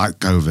 things like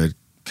COVID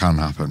can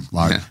happen.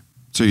 Like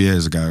 2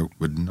 years ago,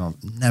 we'd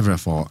never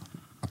have thought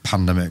a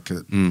pandemic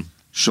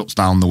shuts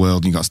down the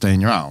world and you got to stay in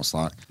your house.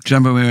 Like, do you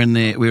remember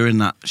we were in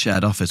that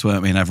shared office,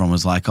 weren't we? And everyone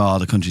was like, "Oh,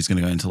 the country's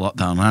going to go into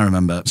lockdown." And I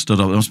remember stood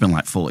up. There must have been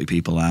like 40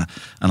 people there,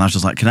 and I was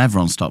just like, "Can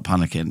everyone stop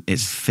panicking?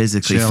 It's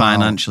physically,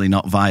 financially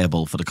not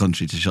viable for the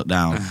country to shut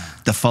down."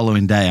 The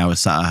following day, I was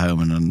sat at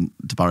home and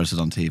Boris was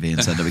on TV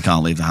and said that we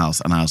can't leave the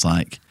house, and I was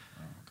like,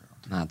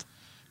 mad.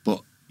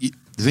 But the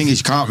thing is,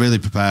 you can't really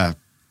prepare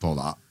for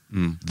that.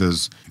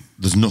 There's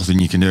nothing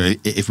you can do.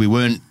 If we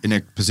weren't in a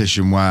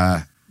position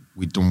where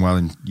we'd done well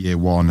in year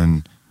one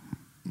and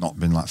not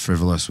been like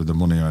frivolous with the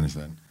money or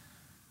anything,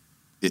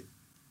 it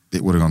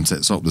would have gone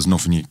tits up. There's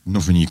nothing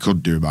you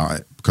could do about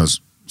it,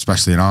 because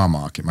especially in our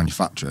market,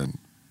 manufacturing,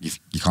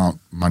 you can't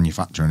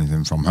manufacture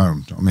anything from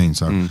home. Do you know what I mean?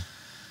 So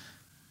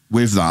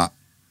with that,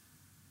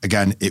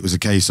 again, it was a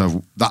case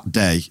of that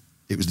day.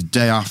 It was the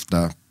day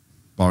after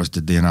Boris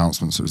did the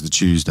announcement, so it was the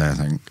Tuesday, I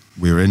think.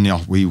 We were in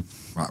the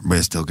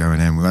we're still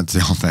going in. We went to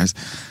the office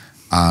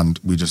and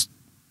we just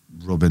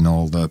rubbing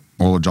all the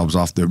jobs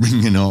off. They're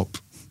ringing up,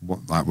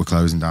 like, we're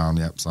closing down.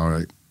 Yep,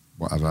 sorry,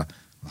 whatever.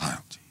 Like, oh,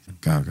 geez,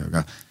 go.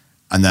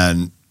 And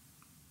then,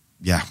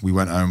 yeah, we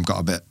went home, got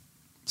a bit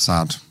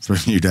sad for a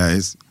few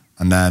days,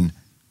 and then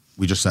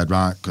we just said,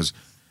 right, because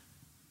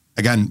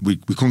again, we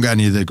couldn't get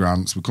any of the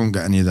grants, we couldn't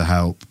get any of the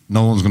help.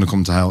 No one's going to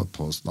come to help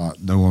us. Like,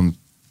 no one.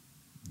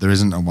 There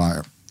isn't a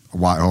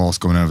white horse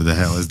going over the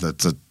hill, is there,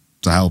 to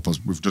help us?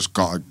 We've just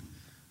got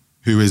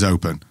who is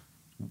open,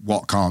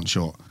 what can't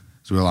shut.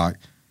 So we're like,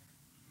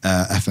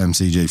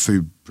 FMCG,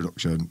 food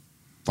production,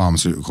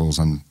 pharmaceuticals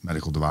and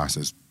medical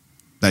devices,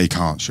 they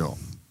can't shut.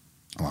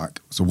 I'm like,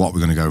 so what we're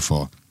going to go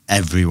for?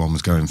 Everyone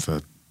was going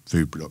for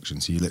food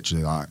production. So you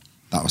literally, like,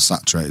 that was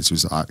saturated. So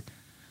it was like,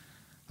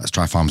 let's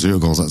try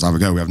pharmaceuticals, let's have a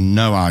go. We have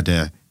no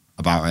idea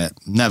about it,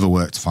 never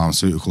worked a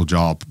pharmaceutical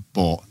job,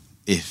 but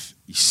if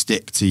you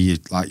stick to your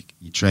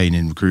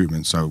training,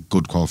 recruitment, so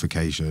good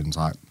qualifications,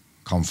 like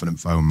confident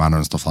phone manner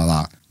and stuff like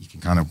that, you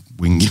can kind of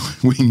wing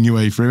your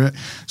way through it.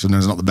 So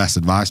it's not the best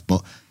advice,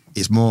 but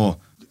it's more,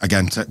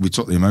 again, we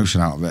took the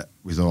emotion out of it.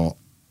 We thought,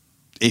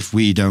 if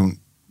we don't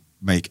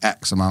make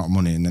X amount of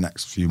money in the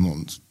next few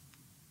months,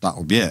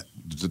 that'll be it.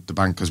 The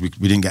bankers, we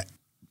didn't get,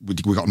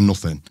 we got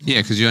nothing.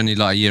 Yeah, because you're only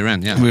like a year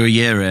in, yeah. We were a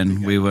year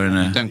in. We were in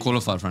a... Don't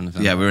qualify for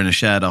anything. Yeah, we were in a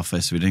shared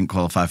office. We didn't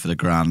qualify for the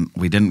grant.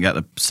 We didn't get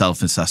the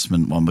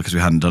self-assessment one because we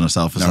hadn't done a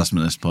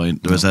self-assessment at this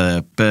point. There was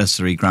a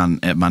bursary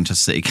grant at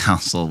Manchester City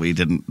Council.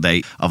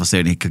 They obviously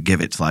only could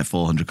give it to like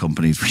 400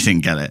 companies. We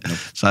didn't get it. Nope.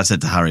 So I said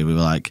to Harry, we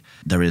were like,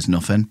 there is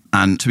nothing.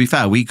 And to be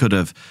fair, we could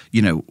have,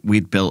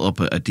 we'd built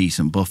up a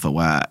decent buffer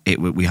where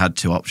we had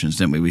two options,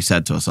 didn't we? We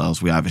said to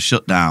ourselves, we either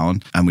shut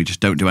down and we just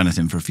don't do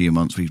anything for a few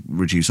months. We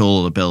reduce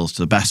all the bills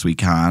to the best we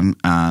can.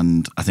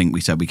 And I think we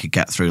said we could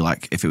get through,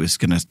 like, if it was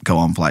going to go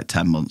on for like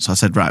 10 months. So I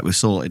said, right, we're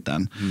sorted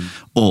then.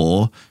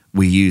 Or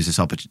we use this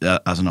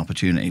as an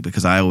opportunity,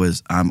 because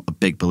I'm a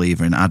big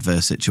believer in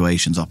adverse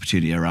situations,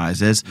 opportunity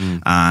arises.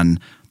 And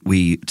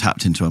we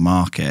tapped into a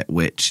market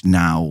which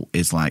now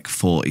is like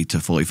 40 to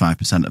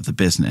 45% of the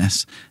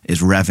business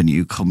is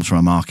revenue comes from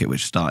a market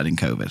which started in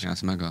COVID. Yeah,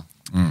 it's mega.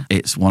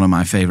 It's one of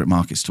my favourite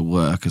markets to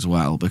work as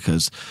well,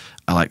 because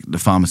I like the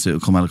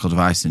pharmaceutical medical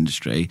device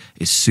industry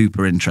is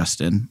super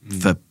interesting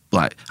for,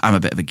 like, I'm a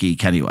bit of a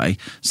geek anyway,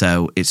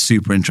 so it's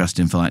super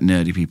interesting for like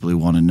nerdy people who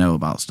want to know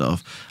about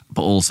stuff,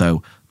 but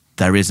also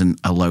there isn't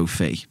a low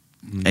fee.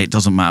 It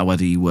doesn't matter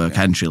whether you work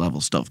entry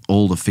level stuff,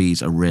 all the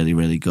fees are really,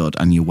 really good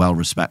and you're well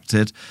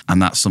respected, and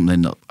that's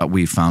something that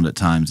we've found at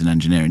times in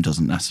engineering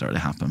doesn't necessarily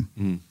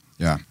happen.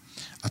 Yeah,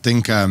 I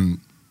think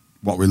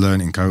what we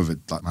learned in COVID,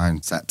 like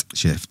mindset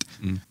shift,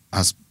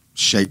 has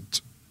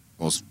shaped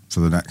us for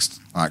the next,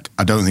 like,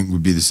 I don't think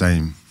we'd be the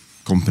same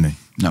company.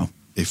 No.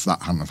 If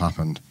that hadn't have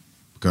happened,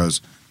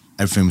 because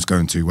everything was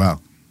going too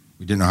well.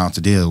 We didn't know how to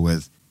deal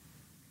with,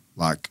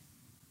 like,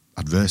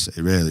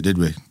 adversity, really, did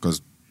we?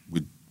 Because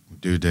we'd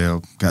do a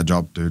deal, get a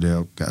job, do a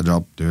deal, get a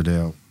job, do a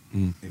deal.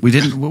 We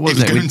didn't. What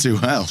was it? Was going too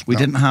well. We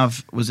didn't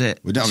have. Was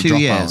it? We didn't have 2 a dropout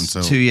years?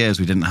 until 2 years.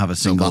 We didn't have a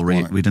single.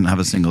 We didn't have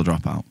a single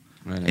dropout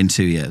in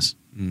 2 years,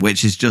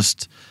 which is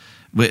just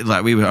I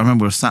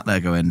remember we were sat there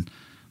going,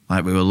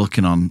 like, we were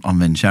looking on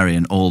Vincherry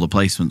and all the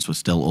placements were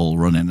still all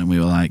running, and we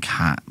were like,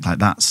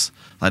 that's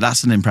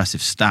an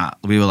impressive stat.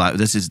 We were like,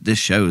 this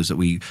shows that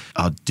we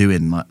are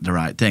doing, like, the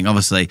right thing.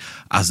 Obviously,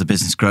 as the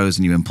business grows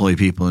and you employ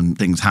people and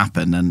things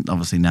happen, and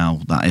obviously now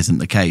that isn't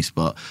the case.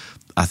 But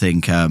I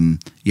think,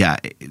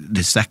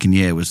 the second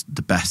year was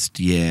the best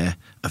year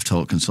of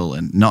Talk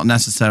Consulting. Not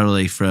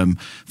necessarily from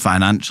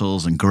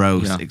financials and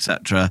growth,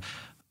 etc.,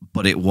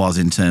 but it was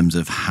in terms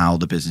of how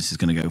the business is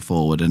going to go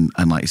forward. And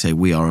like you say,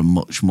 we are a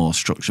much more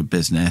structured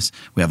business.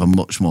 We have a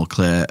much more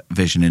clear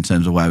vision in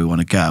terms of where we want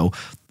to go,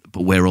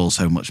 but we're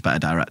also much better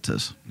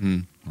directors.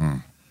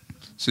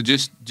 So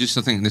just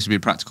I think this would be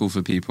practical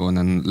for people, and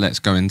then let's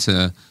go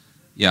into,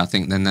 I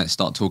think then let's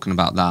start talking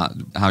about that,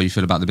 how you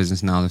feel about the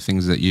business now, the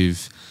things that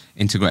you've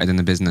integrated in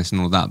the business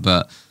and all that.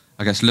 But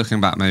I guess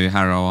looking back, maybe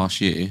Harry, I'll ask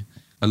you,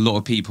 a lot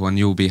of people, and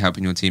you'll be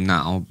helping your team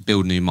now,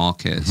 build new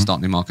markets, start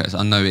new markets.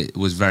 I know it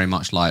was very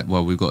much like,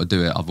 well, we've got to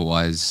do it,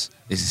 otherwise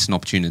it's an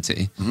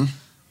opportunity.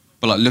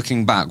 But like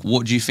looking back,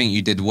 what do you think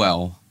you did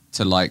well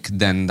to like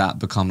then that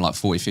become like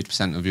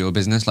 40-50% of your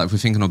business? Like if we're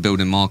thinking of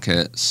building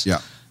markets,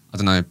 Yeah. I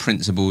don't know,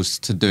 principles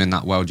to doing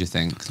that well, do you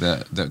think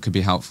that could be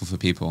helpful for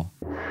people?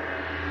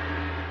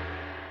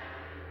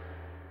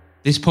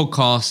 This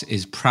podcast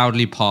is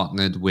proudly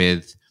partnered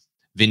with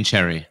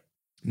Vincherry.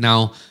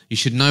 Now, you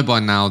should know by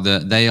now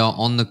that they are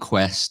on the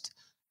quest,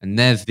 and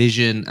their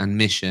vision and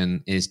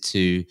mission is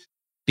to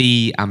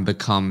be and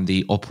become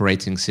the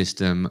operating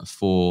system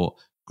for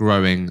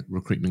growing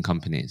recruitment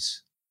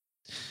companies.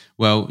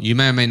 Well, you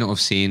may or may not have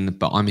seen,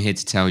 but I'm here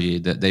to tell you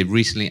that they've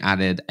recently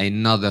added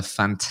another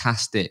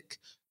fantastic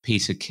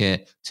piece of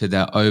kit to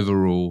their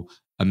overall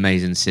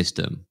amazing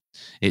system.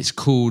 It's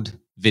called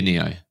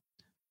Vimeo.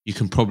 You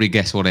can probably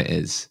guess what it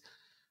is.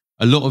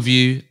 A lot of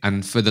you,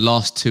 and for the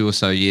last 2 or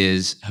so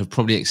years, have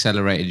probably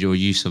accelerated your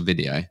use of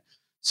video.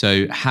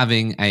 So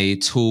having a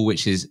tool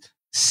which is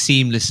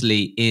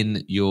seamlessly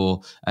in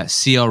your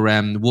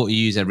CRM, what you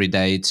use every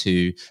day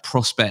to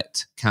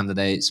prospect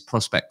candidates,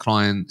 prospect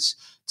clients,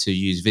 to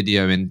use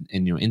video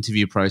in your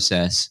interview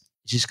process,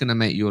 it's just going to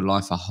make your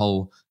life a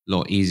whole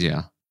lot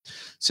easier.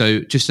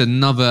 So just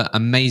another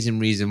amazing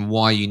reason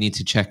why you need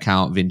to check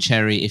out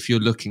Vincherry if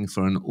you're looking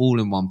for an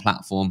all-in-one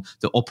platform,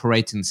 the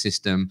operating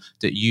system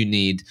that you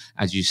need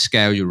as you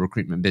scale your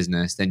recruitment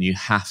business, then you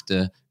have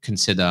to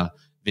consider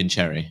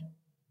Vincherry.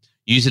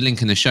 Use the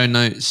link in the show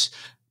notes.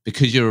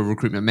 Because you're a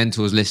Recruitment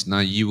Mentors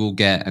listener, you will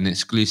get an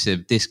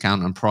exclusive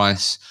discount and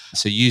price.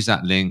 So use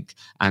that link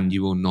and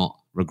you will not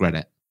regret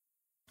it.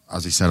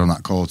 As he said on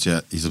that call to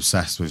you, he's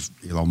obsessed with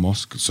Elon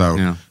Musk.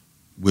 So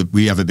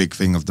we have a big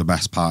thing of the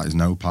best part is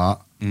no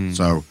part.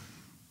 So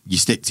you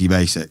stick to your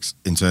basics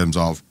in terms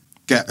of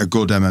get a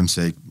good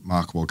MMC,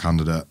 marketable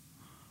candidate,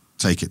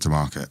 take it to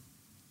market.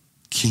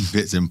 Keep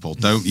it simple.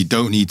 You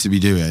don't need to be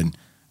doing,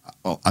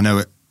 well, I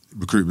know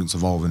recruitment's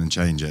evolving and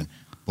changing,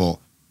 but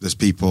there's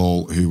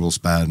people who will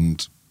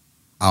spend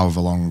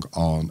however long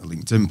on a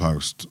LinkedIn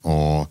post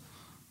or,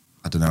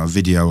 I don't know, a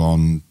video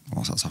on,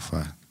 what's that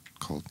software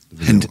called?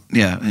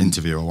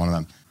 Interview or one of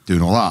them,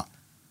 doing all that.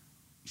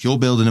 If you're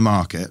building a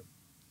market,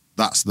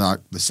 that's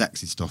like the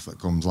sexy stuff that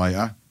comes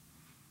later.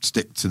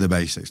 Stick to the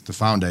basics, the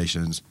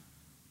foundations,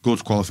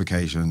 good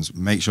qualifications.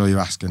 Make sure you're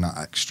asking that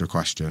extra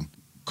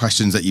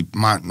questions that you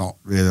might not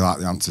really like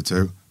the answer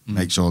to.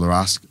 Make sure they're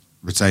asked.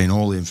 Retain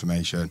all the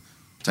information.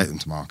 Take them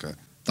to market.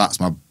 That's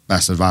my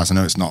best advice. I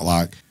know it's not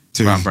like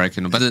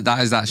groundbreaking, but that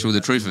is actually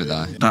the truth of it,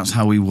 though. That's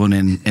how we won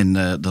in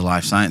the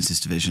life sciences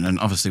division. And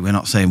obviously, we're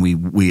not saying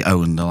we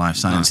own the life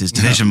sciences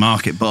division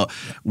market, but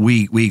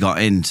we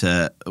got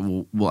into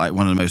like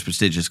one of the most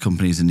prestigious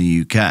companies in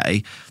the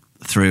UK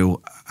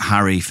through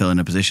Harry filling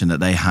a position that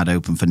they had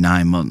open for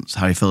 9 months.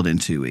 Harry filled it in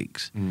 2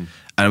 weeks.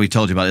 And we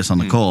told you about this on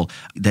the call.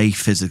 They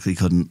physically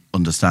couldn't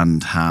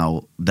understand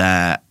how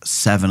their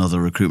 7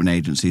 other recruitment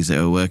agencies that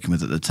they were working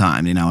with at the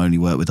time, they now only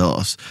work with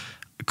us,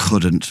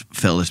 couldn't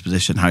fill this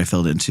position. Harry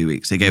filled it in 2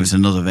 weeks. They gave us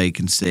another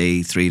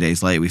vacancy 3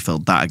 days later. We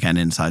filled that again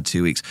inside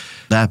 2 weeks.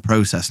 Their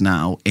process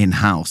now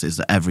in-house is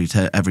that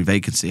every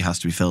vacancy has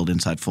to be filled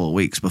inside 4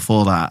 weeks.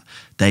 Before that,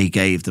 they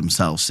gave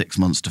themselves 6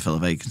 months to fill a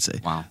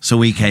vacancy. Wow. So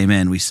we came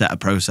in, we set a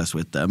process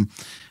with them.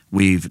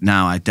 We've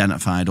now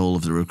identified all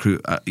of the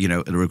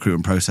the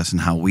recruitment process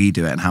and how we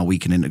do it and how we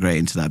can integrate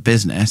into their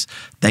business.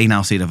 They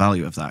now see the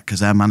value of that because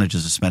their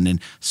managers are spending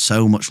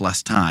so much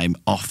less time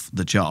off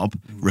the job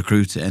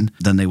recruiting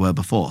than they were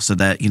before. So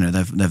they're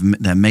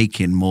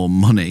making more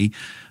money,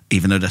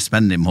 even though they're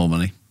spending more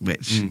money,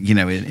 which in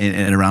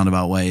a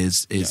roundabout way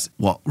is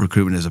what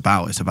recruitment is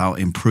about. It's about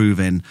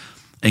increasing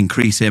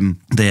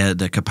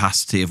the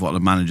capacity of what the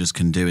managers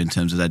can do in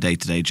terms of their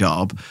day-to-day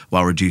job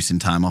while reducing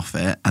time off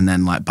it and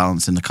then like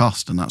balancing the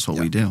cost, and that's what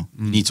we do.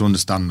 You need to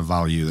understand the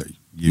value that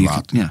you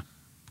add.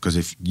 Because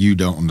if you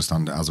don't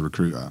understand it as a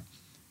recruiter,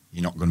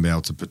 you're not going to be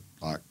able to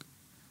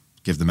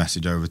give the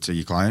message over to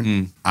your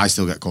client. I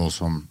still get calls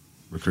from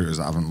recruiters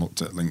that haven't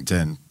looked at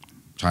LinkedIn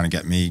trying to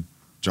get me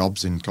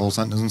jobs in call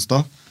centres and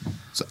stuff.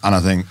 And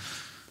I think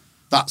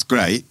that's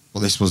great,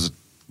 but this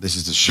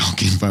is a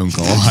shocking phone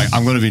call.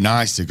 I'm going to be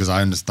nice to you because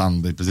I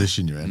understand the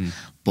position you're in.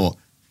 But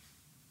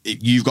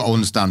you've got to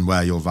understand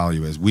where your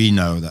value is. We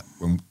know that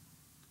when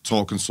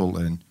Talk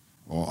Consulting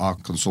or our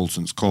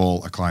consultants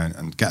call a client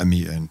and get a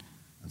meeting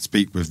and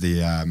speak with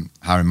the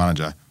hiring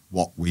manager,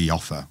 what we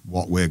offer,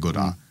 what we're good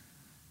at,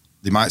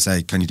 they might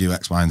say, can you do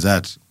X, Y, and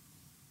Z?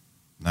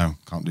 No,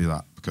 can't do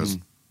that because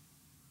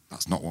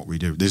that's not what we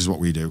do. This is what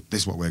we do.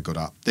 This is what we're good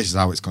at. This is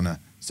how it's going to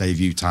save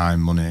you time,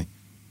 money,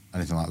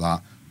 anything like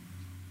that.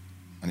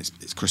 And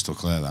it's crystal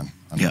clear then.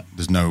 And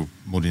there's no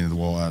muddy in the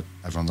water.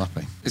 Everyone's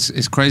happy.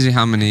 It's crazy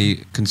how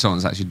many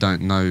consultants actually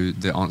don't know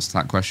the answer to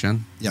that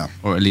question. Yeah.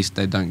 Or at least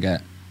they don't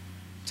get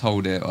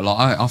told it. Or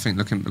I think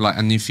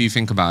and if you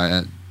think about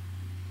it,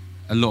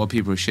 a lot of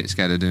people are shit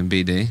scared of doing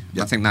BD.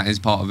 I think that is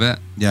part of it.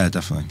 Yeah,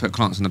 definitely. Put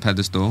clients on the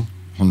pedestal.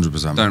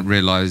 100%. don't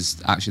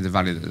realise actually the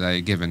value that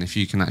they're given. If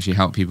you can actually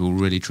help people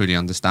really truly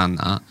understand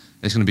that,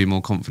 it's going to be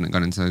more confident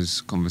going into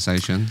those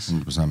conversations.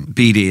 100%.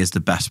 BD is the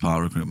best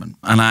part of recruitment,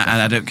 and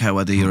I don't care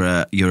whether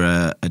you're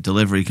a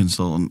delivery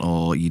consultant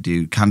or you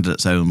do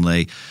candidates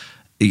only.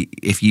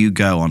 If you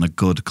go on a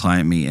good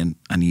client meeting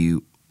and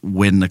you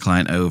win the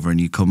client over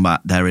and you come back,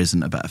 there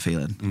isn't a better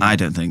feeling. I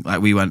don't think.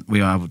 Like we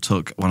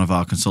took one of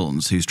our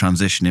consultants who's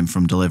transitioning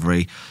from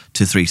delivery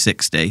to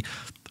 360,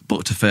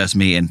 booked a first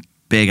meeting,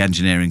 big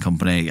engineering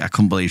company. I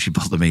couldn't believe she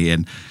booked the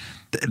meeting.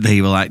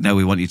 They were like, no,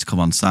 we want you to come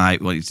on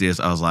site. We want you to do this.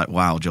 I was like,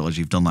 wow, George,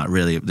 you've done that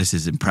really. This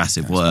is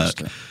impressive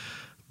work.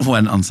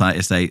 Went on site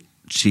yesterday.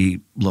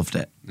 She loved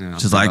it. Yeah,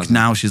 she's like,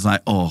 now she's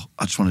like, oh,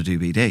 I just want to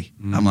do BD.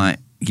 I'm like,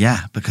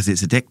 yeah, because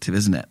it's addictive,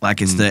 isn't it? Like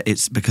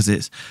it's because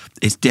it's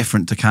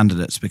different to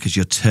candidates, because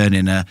you're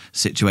turning a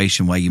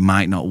situation where you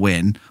might not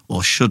win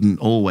or shouldn't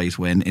always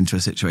win into a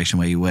situation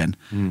where you win.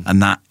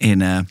 And that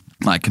in a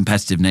like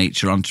competitive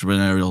nature,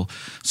 entrepreneurial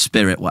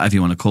spirit, whatever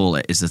you want to call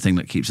it, is the thing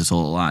that keeps us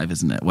all alive,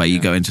 isn't it? Where you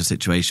go into a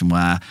situation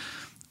where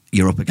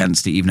you're up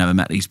against it, you've never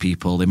met these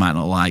people, they might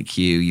not like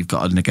you, you've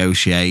got to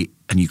negotiate,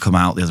 and you come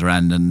out the other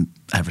end and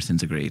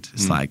everything's agreed.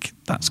 It's like,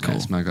 that's cool.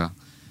 It's mega.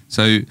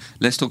 So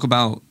let's talk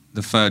about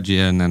the third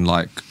year and then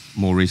like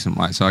more recent,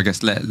 right? So I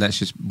guess let's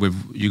just, with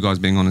you guys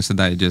being honest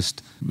today,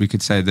 just we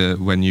could say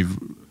that when you've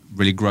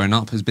really grown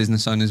up as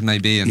business owners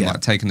maybe and like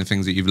taken the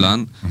things that you've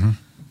learned.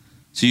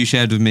 So you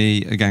shared with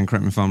me, again,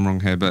 correct me if I'm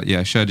wrong here, but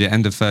showed you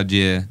end of third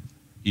year,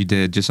 you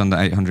did just under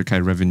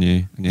 800k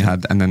revenue, and you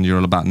had, and then you're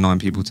all about 9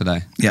 people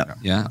today. Yeah.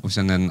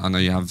 And then I know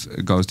you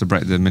have goals to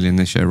break the 1 million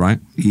this year, right?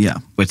 Yeah,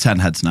 we're 10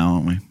 heads now,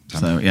 aren't we?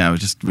 So we're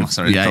just. Don't worry.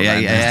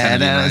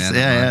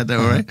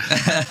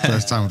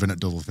 First time we've been at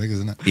double figures,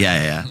 isn't it?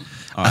 Yeah. Right.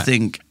 I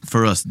think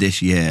for us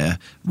this year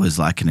was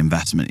like an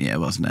investment year,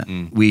 wasn't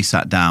it? We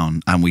sat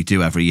down, and we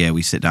do every year.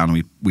 We sit down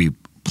and we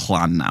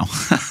plan now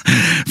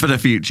for the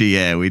future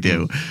year. We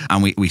do,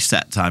 and we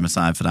set time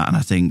aside for that. And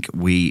I think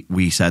we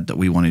said that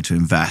we wanted to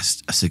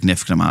invest a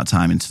significant amount of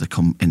time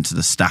into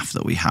the staff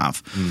that we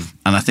have.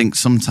 And I think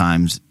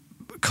sometimes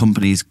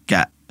companies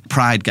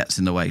pride gets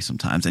in the way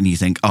sometimes, and you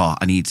think,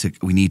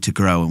 we need to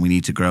grow, and we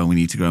need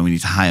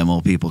to hire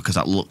more people because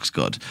that looks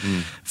good.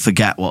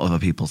 Forget what other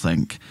people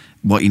think.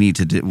 What you need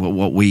to do,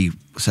 what we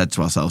said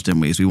to ourselves, didn't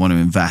we, is we want to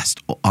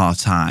invest our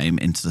time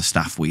into the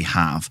staff we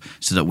have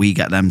so that we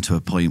get them to a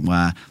point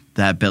where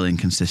they're billing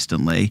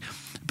consistently,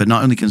 but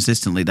not only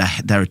consistently,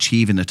 they're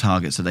achieving the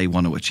targets that they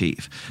want to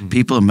achieve.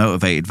 People are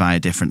motivated via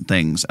different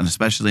things, and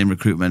especially in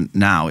recruitment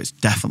now, it's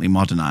definitely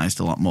modernized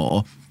a lot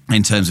more.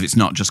 In terms of, it's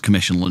not just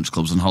commission lunch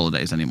clubs and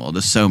holidays anymore.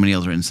 There's so many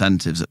other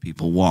incentives that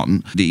people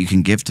want that you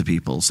can give to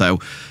people. So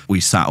we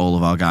sat all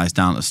of our guys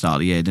down at the start of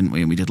the year, didn't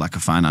we? And we did like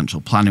a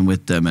financial planning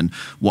with them and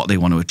what they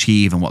want to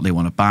achieve and what they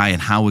want to buy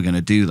and how we're going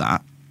to do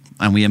that.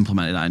 And we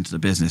implemented that into the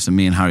business. And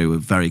me and Harry were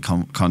very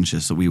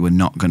conscious that we were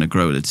not going to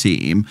grow the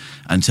team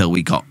until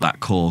we got that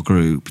core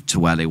group to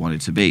where they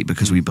wanted to be,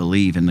 because we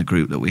believe in the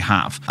group that we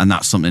have. And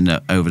that's something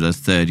that over the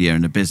third year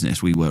in the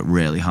business, we worked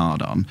really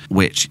hard on,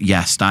 which,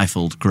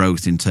 stifled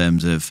growth in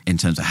terms of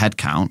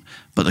headcount,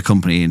 but the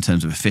company in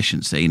terms of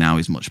efficiency now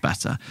is much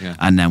better. Yeah.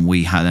 And then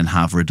we then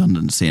have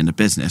redundancy in the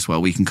business where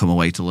we can come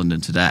away to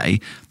London today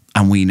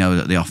and we know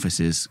that the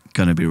office is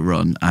going to be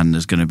run and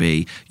there's going to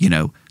be,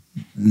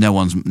 no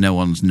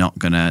one's not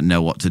gonna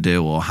know what to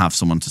do or have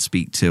someone to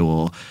speak to,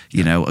 or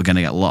are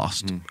gonna get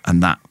lost.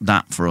 And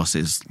that for us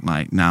is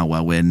like now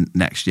where we're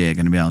next year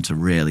going to be able to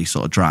really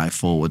sort of drive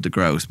forward the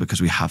growth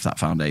because we have that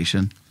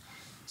foundation.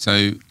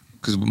 So,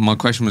 because my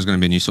question was going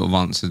to be, and you sort of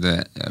answered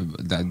it,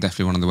 that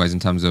definitely one of the ways in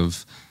terms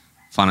of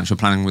financial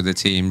planning with the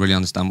team, really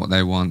understand what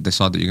they want,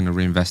 decide that you're going to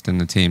reinvest in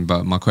the team.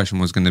 But my question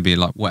was going to be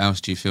like, what else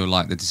do you feel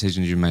like the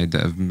decisions you made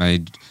that have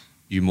made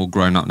you more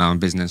grown up now in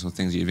business, or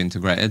things that you've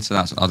integrated? So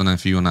that's, I don't know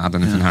if you want to add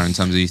anything, Harry, in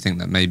terms of you think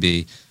that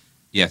maybe,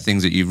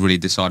 things that you've really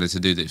decided to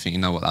do that you think,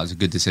 that was a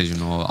good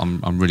decision, or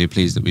I'm really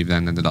pleased that we've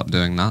then ended up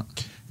doing that.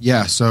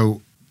 Yeah,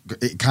 so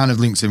it kind of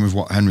links in with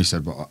what Henry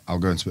said, but I'll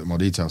go into a bit more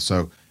detail.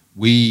 So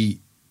we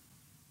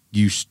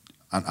used,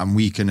 and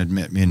we can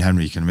admit, me and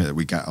Henry can admit that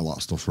we get a lot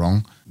of stuff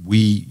wrong. We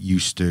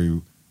used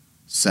to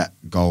set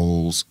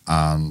goals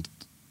and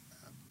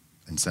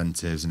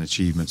incentives and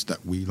achievements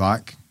that we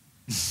like.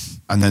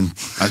 And then,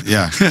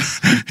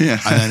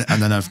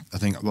 and then I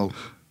think, well,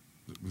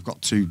 we've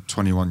got 2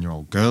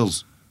 21-year-old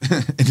girls in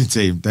the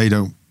team. They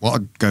don't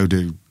want to go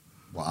do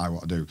what I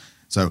want to do.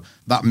 So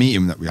that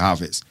meeting that we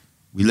have,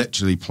 we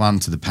literally plan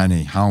to the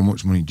penny. How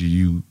much money do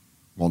you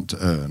want to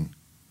earn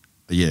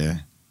a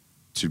year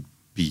to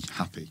be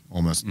happy?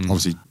 Almost,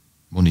 obviously,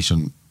 money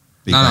shouldn't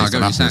be based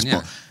on happiness.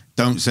 But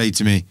don't say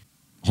to me,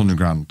 100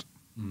 grand.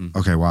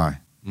 Okay, why?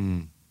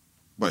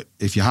 But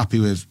if you're happy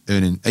with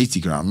earning 80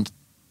 grand.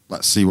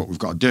 Let's see what we've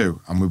got to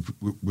do. And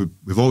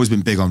we've always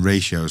been big on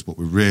ratios, but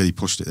we've really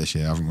pushed it this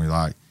year, haven't we?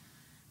 Like,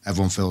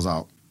 everyone fills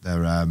out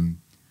their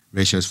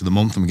ratios for the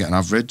month and we get an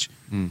average.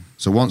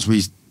 So once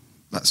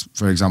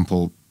for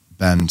example,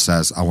 Ben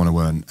says, I want to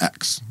earn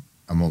X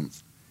a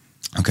month.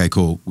 Okay,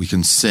 cool. We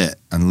can sit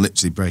and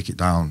literally break it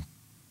down.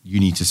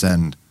 You need to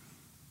send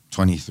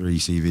 23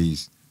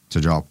 CVs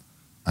to job,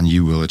 and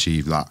you will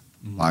achieve that.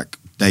 Like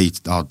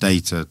our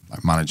data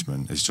like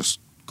management has just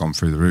gone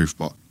through the roof.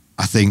 But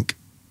I think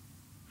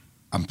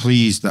I'm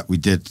pleased that we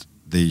did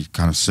the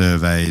kind of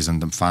surveys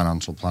and the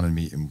financial planning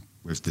meeting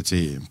with the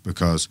team,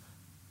 because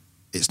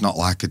it's not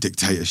like a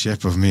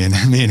dictatorship of me and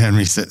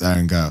Henry sit there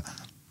and go,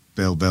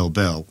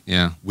 Bill.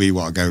 Yeah. We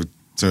want to go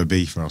to a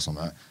beef or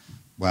something.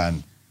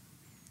 When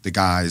the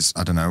guys,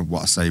 I don't know,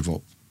 want to save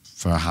up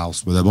for a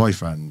house with their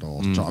boyfriend,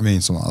 or do you know what I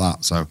mean? Something like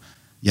that. So,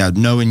 yeah,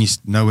 knowing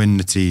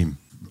the team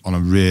on a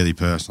really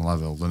personal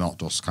level, they're not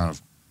just kind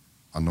of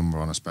a number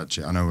on a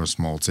spreadsheet. I know we're a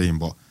small team,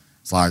 but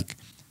it's like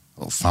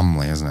a little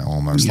family, isn't it,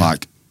 almost? Yeah.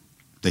 Like,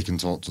 they can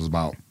talk to us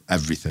about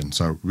everything.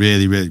 So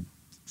really, really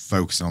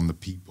focusing on the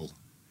people,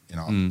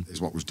 is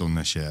what we've done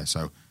this year.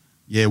 So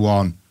year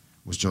one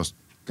was just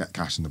get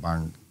cash in the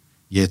bank.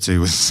 Year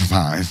two was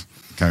survive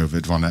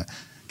COVID, wasn't it?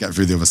 Get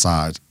through the other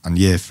side. And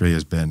year three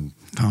has been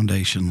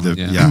Foundation.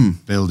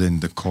 Building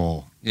the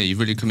core. Yeah, you've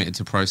really committed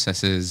to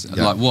processes.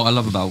 Yeah. Like, what I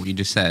love about what you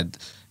just said,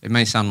 it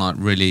may sound like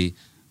really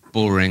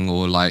boring,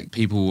 or like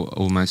people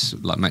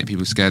almost like make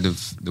people scared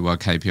of the word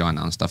KPI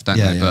now and stuff, don't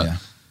they? But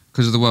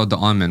because of the world that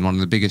I'm in, one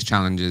of the biggest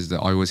challenges that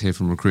I always hear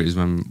from recruiters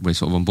when we're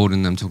sort of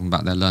onboarding them, talking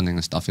about their learning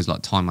and stuff, is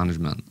like time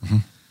management.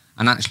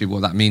 And actually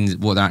what that means,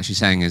 what they're actually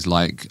saying is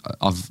like,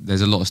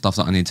 there's a lot of stuff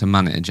that I need to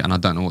manage and I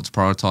don't know what to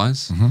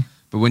prioritize.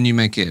 But when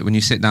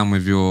you sit down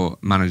with your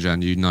manager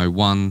and you know,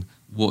 one,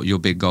 what your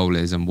big goal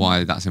is and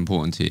why that's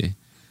important to you,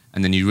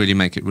 and then you really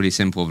make it really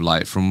simple of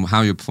like, from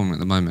how you're performing at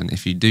the moment,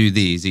 if you do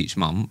these each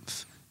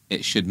month,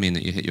 it should mean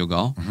that you hit your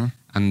goal.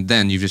 And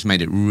then you've just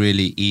made it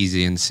really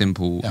easy and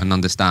simple and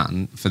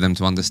understand for them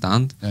to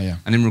understand.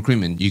 And in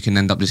recruitment, you can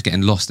end up just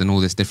getting lost in all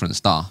this different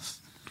stuff.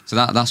 So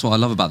that's what I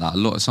love about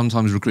that.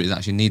 Sometimes recruiters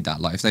actually need that.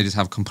 Like, if they just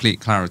have complete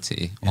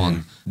clarity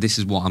on, this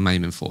is what I'm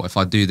aiming for. If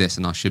I do this,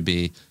 and I should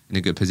be in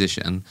a good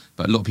position.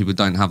 But a lot of people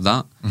don't have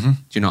that. Do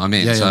you know what I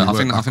mean? So I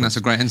think that's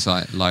a great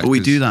insight. Like, but we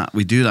do that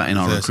in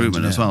our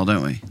recruitment as well,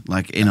 don't we?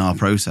 Like, in our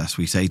process,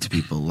 we say to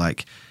people,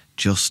 like,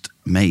 just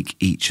make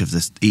each of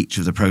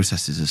the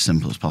processes as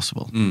simple as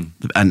possible,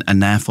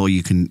 and therefore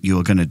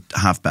you're going to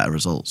have better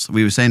results.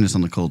 We were saying this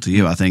on the call to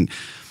you. I think,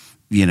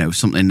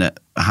 something that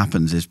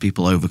happens is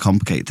people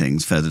overcomplicate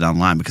things further down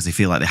the line because they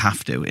feel like they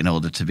have to in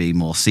order to be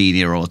more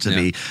senior or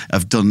to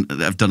have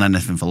done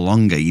anything for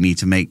longer. You need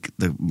to make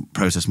the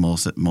process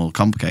more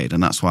complicated,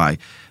 and that's why,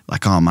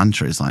 like, our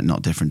mantra is like,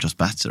 not different, just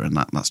better, and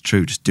that's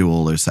true. Just do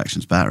all those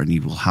sections better, and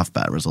you will have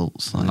better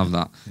results. I love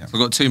that. So I've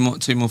got two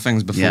more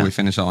things before we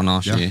finish up on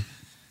Ask You.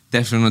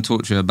 Definitely want to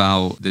talk to you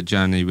about the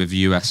journey with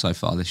US so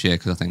far this year,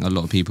 because I think a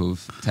lot of people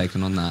have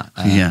taken on that.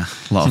 A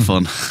lot of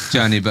fun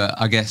journey. But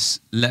I guess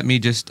let me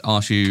just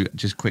ask you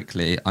just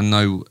quickly. I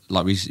know,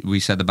 like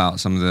we said about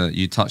some of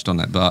you touched on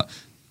it, but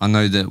I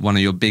know that one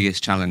of your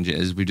biggest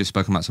challenges, we've just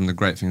spoken about some of the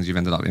great things you've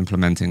ended up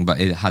implementing,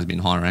 but it has been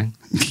hiring.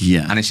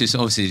 And it's just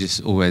obviously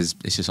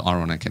it's just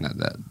ironic in it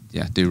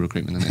that, do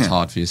recruitment and it's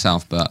hard for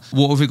yourself. But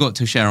what have we got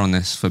to share on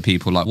this for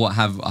people? Like,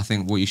 I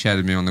think what you shared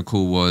with me on the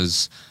call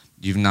was,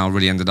 you've now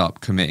really ended up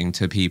committing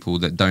to people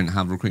that don't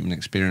have recruitment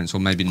experience,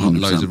 or maybe not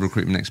 100%. Loads of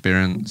recruitment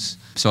experience.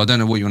 So I don't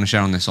know what you want to share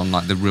on this, on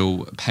like the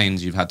real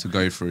pains you've had to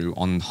go through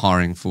on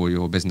hiring for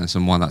your business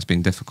and why that's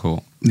been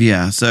difficult.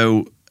 Yeah,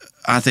 so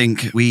I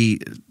think we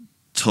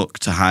took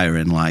to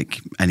hiring like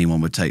anyone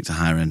would take to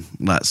hiring.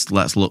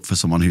 Let's look for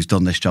someone who's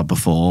done this job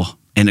before,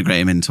 integrate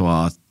them into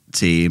our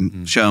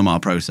team, show them our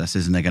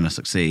processes, and they're going to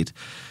succeed.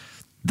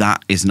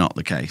 That is not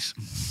the case.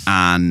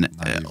 And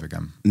naive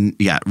again.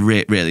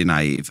 Really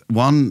naive.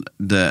 One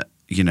that,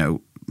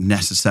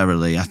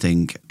 necessarily, I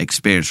think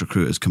experienced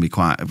recruiters can be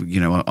quite,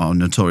 are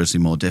notoriously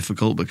more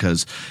difficult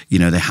because,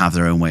 they have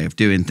their own way of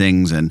doing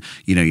things, and,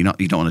 you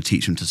don't want to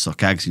teach them to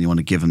suck eggs, and you want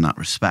to give them that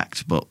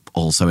respect, but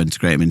also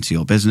integrate them into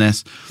your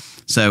business.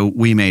 So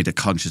we made a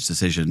conscious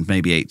decision,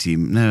 maybe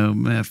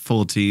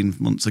 14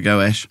 months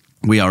ago-ish.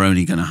 We are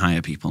only going to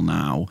hire people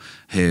now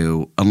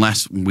who,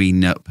 unless we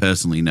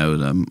personally know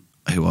them,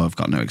 who have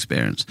got no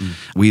experience.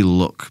 We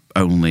look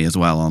only as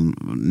well on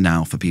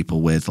now for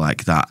people with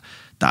like that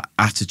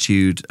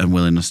attitude and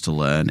willingness to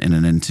learn in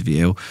an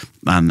interview,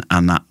 and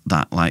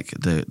that like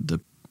the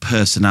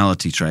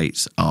personality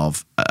traits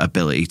of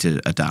ability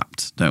to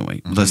adapt, don't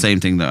we? The same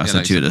thing that I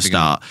said to you at the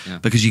start,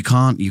 because you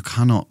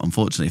cannot,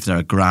 unfortunately, if they're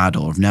a grad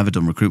or have never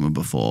done recruitment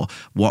before,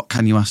 what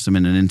can you ask them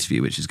in an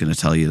interview which is going to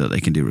tell you that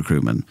they can do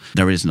recruitment?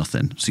 There is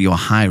nothing. So you're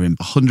hiring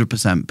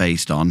 100%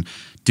 based on,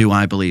 do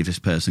I believe this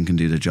person can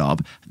do the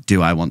job?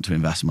 Do I want to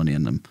invest money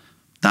in them?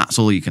 That's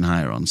all you can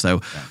hire on. So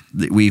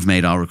we've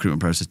made our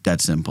recruitment process dead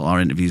simple.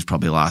 Our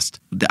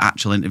the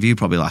actual interview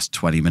probably lasts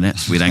 20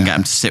 minutes. We then get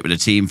them to sit with the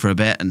team for a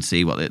bit and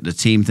see what the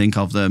team think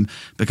of them,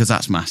 because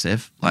that's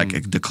massive,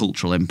 like the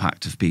cultural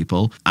impact of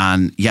people.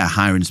 And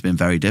hiring's been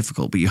very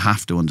difficult, but you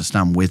have to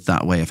understand, with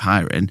that way of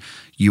hiring,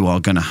 you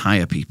are going to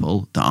hire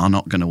people that are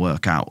not going to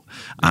work out.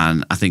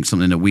 And I think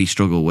something that we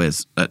struggle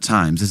with at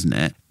times, isn't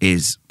it,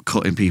 is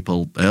cutting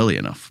people early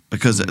enough,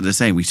 because they're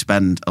saying we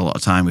spend a lot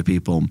of time with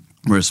people.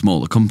 We're a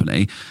smaller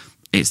company.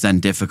 it's then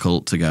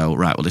difficult to go,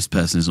 right, well, this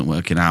person isn't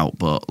working out,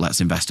 but let's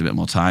invest a bit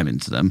more time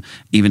into them,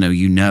 even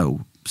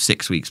though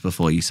 6 weeks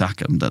before you sack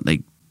them that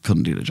they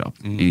couldn't do the job.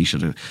 You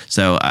should have.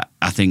 So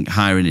I think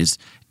hiring is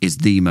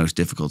the most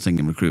difficult thing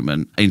in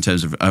recruitment in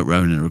terms of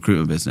owning a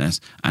recruitment business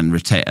and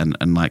retain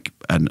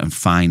and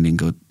finding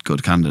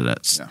good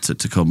candidates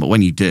to come. But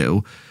when you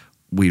do,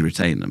 we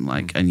retain them,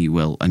 and you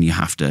will, and you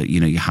have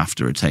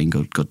to retain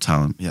good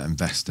talent. Yeah,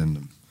 invest in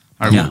them.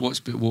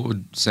 What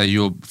would say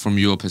from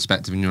your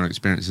perspective and your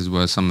experiences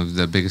were some of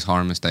the biggest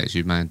hiring mistakes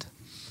you've made,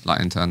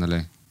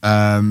 internally?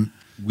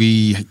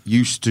 We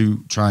used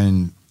to try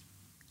and,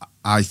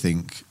 I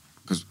think,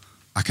 because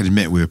I can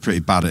admit we were pretty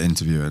bad at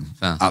interviewing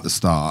at the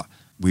start.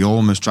 We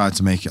almost tried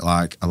to make it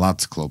like a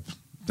lads club,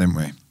 didn't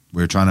we?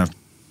 We were trying to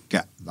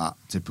get that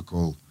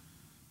typical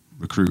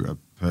recruiter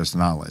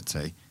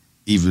personality,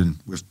 even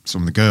with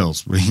some of the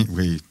girls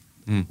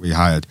we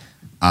hired,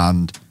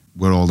 and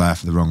we're all there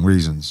for the wrong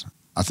reasons.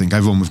 I think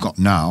everyone we've got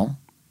now,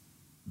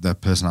 their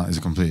personalities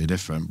are completely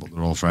different, but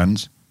they're all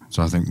friends.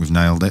 So I think we've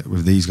nailed it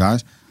with these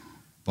guys.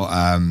 But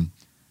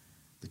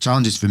the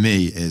challenges for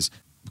me is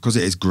because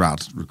it is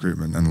grad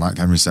recruitment, and like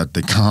Henry said,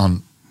 they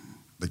can't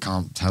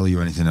tell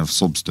you anything of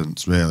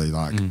substance really.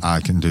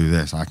 I can do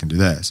this, I can do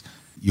this.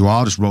 You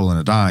are just rolling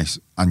a dice,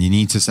 and you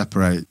need to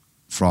separate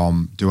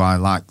from, do I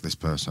like this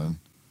person,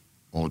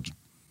 or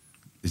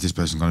is this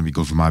person going to be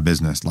good for my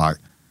business? I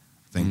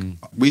think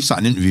we've sat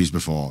in interviews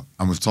before,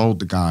 and we've told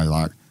the guy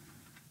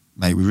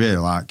mate, we really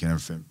like you and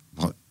everything,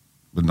 but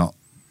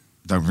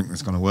don't think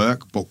it's going to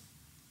work. But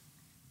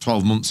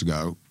 12 months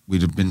ago,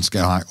 we'd have been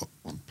scared,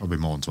 probably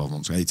more than 12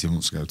 months ago, 18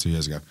 months ago, 2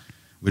 years ago,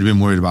 we'd have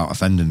been worried about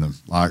offending them.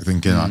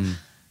 Thinking,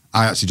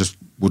 I actually just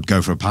would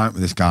go for a pint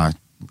with this guy.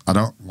 I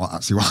don't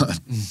actually want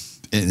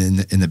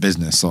in the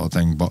business sort of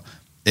thing, but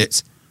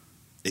it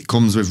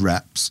comes with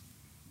reps,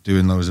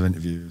 doing loads of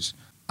interviews.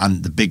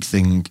 And the big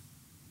thing,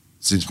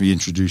 since we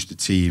introduced the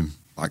team,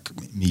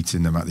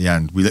 meeting them at the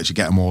end, we literally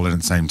get them all in at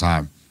the same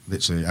time.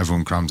 Literally,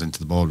 everyone crams into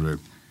the boardroom.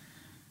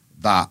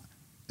 That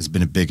has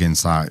been a big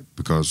insight,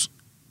 because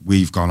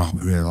we've gone,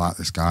 we really like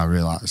this guy.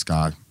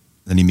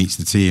 Then he meets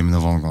the team, and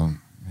they've all gone,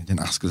 he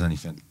didn't ask us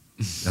anything.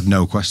 He had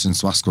no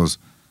questions to ask us.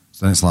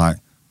 So then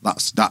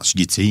it's that's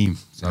your team.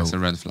 So that's a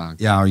red flag.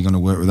 Yeah, how are you going to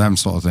work with them,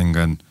 sort of thing?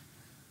 And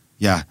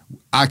yeah,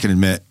 I can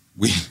admit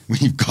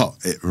we've got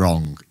it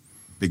wrong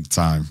big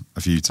time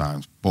a few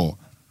times, but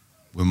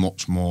we're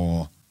much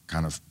more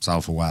kind of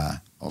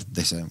self-aware of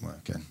this ain't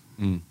working.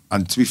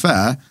 And to be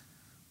fair,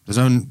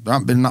 there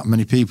haven't been that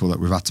many people that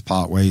we've had to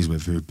part ways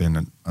with who've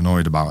been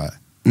annoyed about it.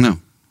 No.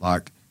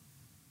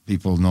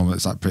 People know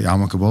it's pretty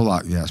amicable,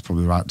 yeah, it's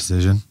probably the right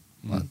decision.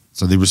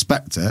 So they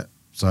respect it.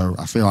 So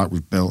I feel like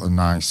we've built a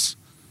nice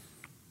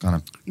kind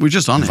of we're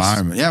just honest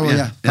environment. Yeah, well,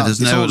 yeah.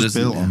 There's always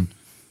built on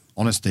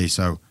honesty.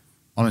 So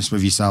honest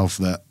with yourself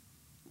that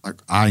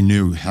I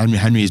knew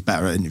Henry is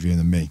better at interviewing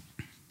than me,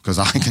 because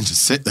I can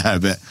just sit there a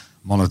bit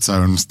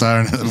monotone,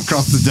 staring at them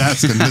across the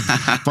desk, and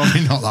they're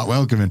probably not that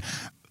welcoming.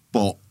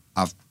 But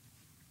I've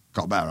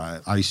got better at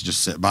it. I used to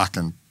just sit back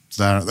and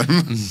stare at them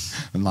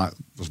and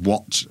just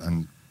watch,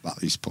 and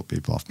that used to put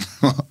people off.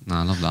 No,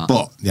 I love that.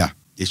 But yeah,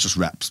 it's just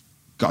reps.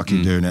 Got to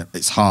keep doing it.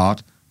 It's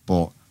hard,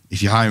 but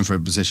if you're hiring for a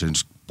position,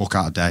 just book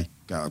out a day,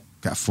 get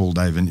a full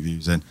day of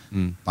interviews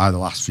in. By the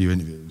last few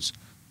interviews,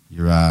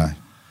 you're a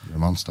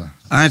monster.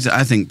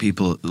 I think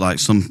people,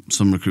 some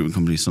recruitment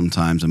companies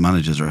sometimes, and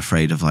managers are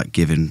afraid of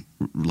giving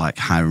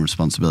hiring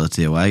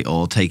responsibility away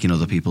or taking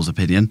other people's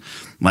opinion.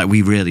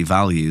 We really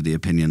value the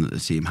opinion that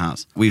the team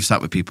has. We've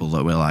sat with people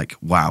that we're like,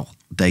 wow,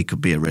 they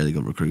could be a really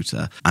good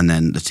recruiter, and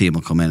then the team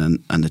will come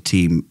in and the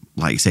team,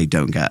 like you say,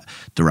 don't get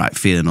the right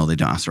feeling, or they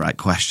don't ask the right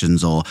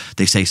questions, or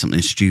they say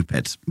something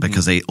stupid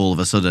because they all of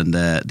a sudden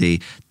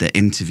the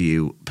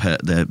interview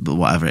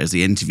whatever it is,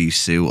 the interview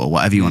suit or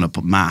whatever you want to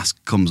put,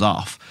 mask comes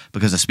off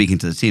because they're speaking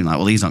to the team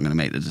well, he's not going to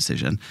make the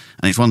decision,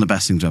 and it's one of the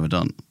best things we've ever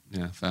done.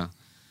 Yeah, fair.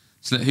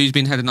 So who's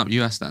been heading up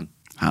US then?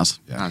 Has.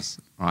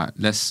 Right.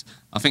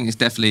 I think it's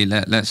definitely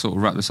let's sort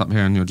of wrap this up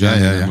here on your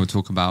journey, and we'll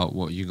talk about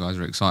what you guys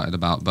are excited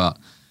about. But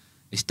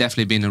it's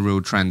definitely been a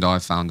real trend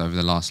I've found over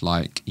the last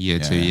 2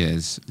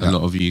 years. A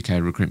lot of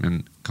UK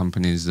recruitment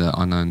companies that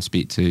I know and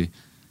speak to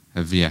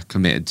have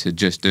committed to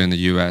just doing the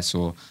US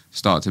or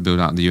start to build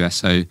out the US.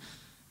 So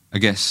I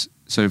guess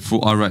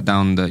I wrote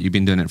down that you've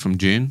been doing it from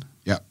June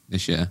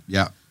this year.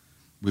 Yeah.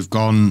 We've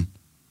gone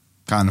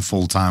kind of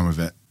full time with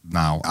it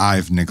now.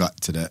 I've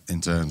neglected it in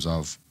terms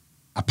of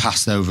I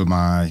passed over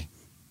my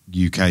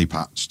UK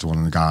patch to one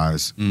of the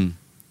guys.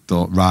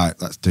 Thought, right,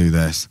 let's do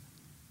this.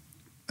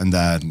 And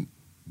then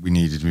we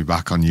needed me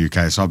back on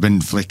UK. So I've been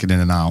flicking in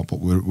and out,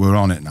 but we're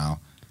on it now.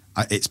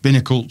 It's been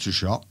a culture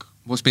shock.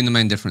 What's been the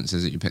main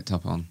differences that you picked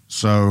up on?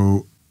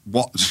 So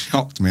what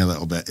shocked me a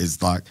little bit is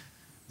the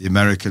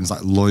Americans'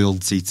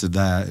 loyalty to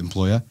their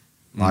employer.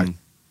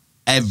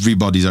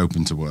 Everybody's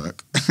open to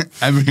work.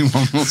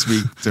 Everyone will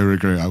speak to a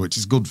recruiter, which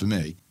is good for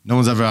me. No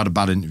one's ever had a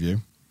bad interview.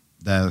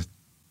 They're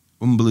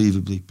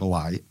unbelievably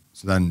polite.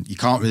 So then you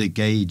can't really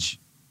gauge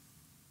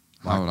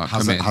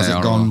Has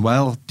it gone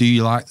well? Do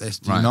you like this?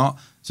 Do you not?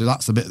 So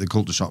that's the bit of the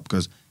culture shock,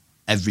 because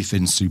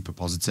everything's super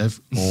positive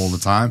all the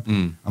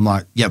time. I'm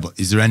like, yeah, but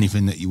is there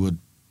anything that you would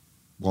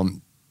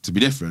want to be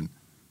different?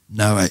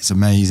 No, it's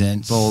amazing.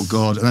 It's all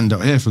good. And then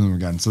don't hear from them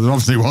again. So there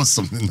obviously was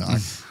something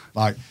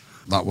that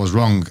that was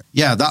wrong.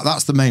 Yeah,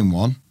 that's the main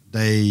one.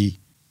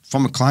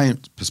 From a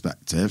client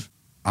perspective,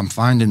 I'm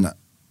finding that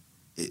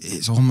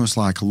it's almost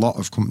like a lot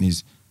of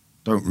companies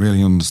don't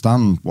really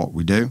understand what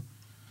we do.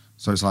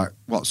 So it's like,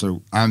 what?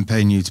 So I'm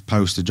paying you to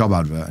post a job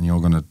advert and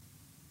you're going to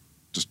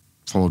just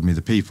forward me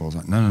the people? It's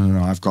like,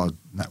 no. I've got a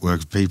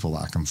network of people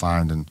that I can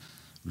find and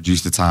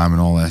reduce the time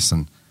and all this.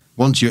 And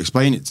once you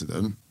explain it to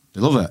them,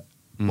 they love it.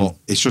 But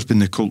it's just been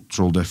the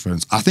cultural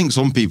difference. I think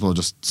some people are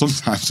just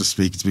sometimes just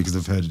speaking to me because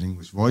they've heard an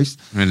English voice.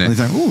 Really? And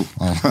they think,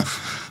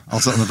 I'll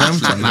sit on the phone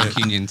for 20 minutes.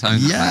 Union tone.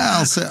 Yeah,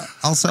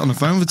 I'll sit on the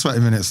phone for 20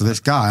 minutes with this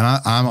guy,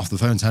 and I'm off the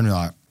phone to Henry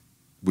like,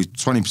 with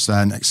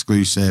 20%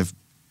 exclusive,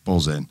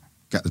 buzzing,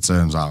 get the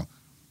terms out.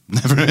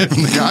 Never hear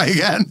from the guy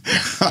again.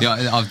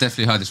 Yeah, I've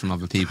definitely heard this from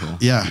other people.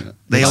 Yeah.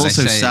 They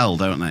also sell,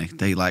 don't they?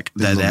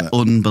 They're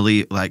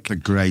unbelievable. Like, they're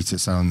great at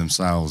selling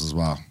themselves as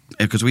well.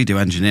 Because we do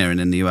engineering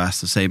in the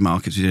US, the same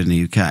markets we do in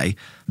the UK,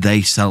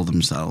 they sell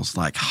themselves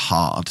like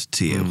hard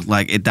to you.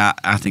 Like that,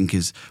 I think,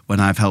 is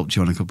when I've helped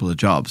you on a couple of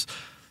jobs,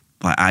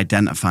 like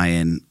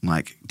identifying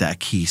like their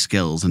key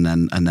skills and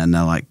then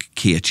their like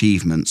key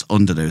achievements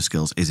under those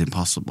skills is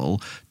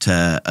impossible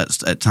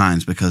at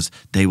times, because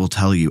they will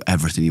tell you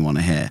everything you want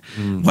to hear.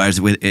 Whereas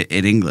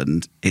in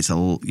England,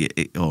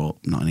 or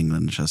not in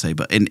England, should I say,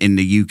 but in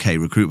the UK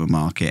recruitment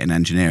market and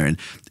engineering,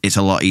 it's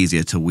a lot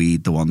easier to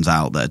weed the ones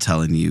out that are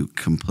telling you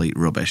complete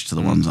rubbish to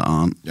the ones that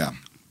aren't.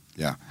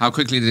 Yeah. How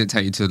quickly did it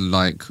take you to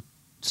like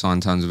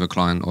sign terms with a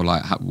client, or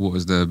like what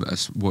was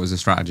the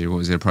strategy? What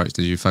was the approach?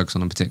 Did you focus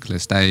on a particular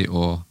state,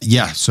 or?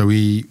 Yeah, so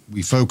we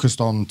focused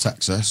on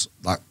Texas,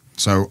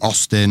 so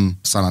Austin,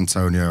 San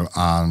Antonio,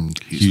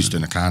 and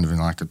Houston are kind of in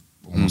like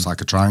almost like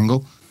a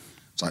triangle.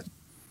 It's like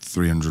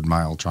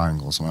 300-mile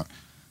triangle or something.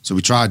 So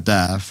we tried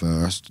there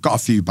first, got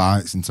a few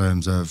bites in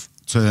terms of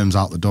terms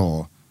out the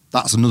door.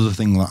 That's another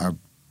thing that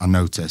I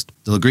noticed.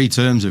 They'll agree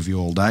terms with you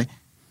all day,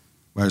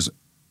 whereas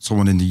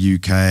someone in the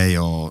UK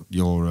or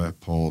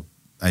Europe or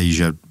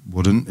Asia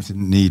wouldn't. If they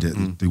didn't need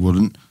it, they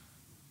wouldn't.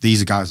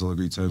 These are guys will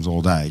agree terms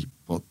all day,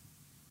 but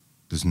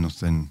there's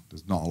not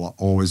a lot,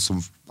 always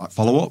some like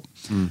follow-up.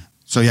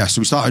 So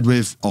we started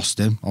with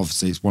Austin.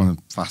 Obviously, it's one of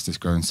the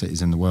fastest growing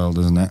cities in the world,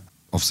 isn't it?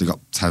 Obviously got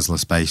Tesla,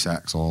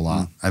 SpaceX, all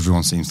that.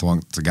 Everyone seems to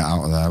want to get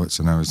out of there, which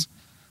I know is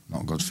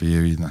not good for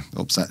you, It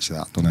upsets you,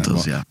 that, doesn't it? It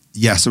does, yeah.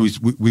 Yeah, so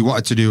we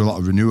wanted to do a lot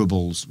of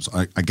renewables.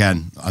 So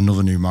again,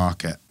 another new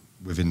market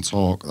within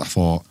talk. I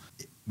thought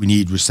we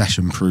need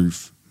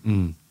recession-proof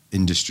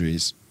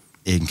industries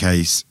in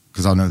case,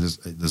 because I know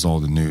there's all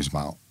the news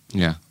about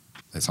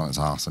it's on its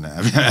arse, isn't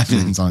it?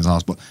 Everything's on its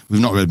arse, but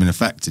we've not really been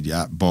affected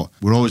yet. But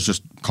we're always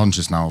just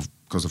conscious now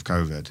because of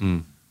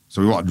COVID.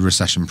 So we wanted a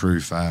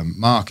recession-proof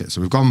market.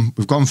 So we've gone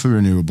for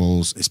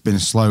renewables. It's been a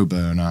slow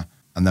burner,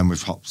 and then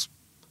we've hopped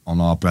on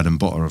our bread and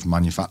butter of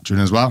manufacturing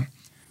as well.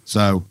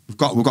 So we've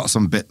got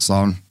some bits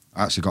on.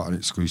 I actually got an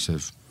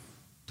exclusive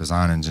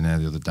design engineer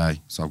the other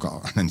day, so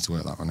I need to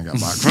work that when I get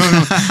back. So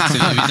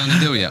have you done a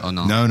deal yet or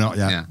not? No, not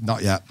yet.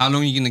 Not yet. How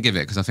long are you going to give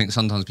it? Because I think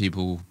sometimes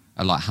people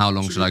are like, how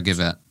long should I give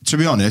it? To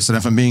be honest, and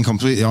if I'm being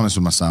completely honest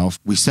with myself,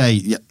 we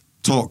say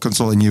Talk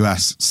Consulting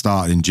US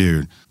started in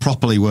June,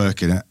 properly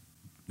working it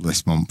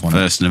this month.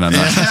 1st November.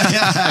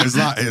 It was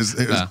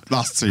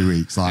last 2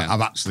 weeks.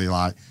 I've actually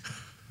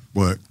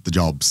worked the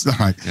jobs.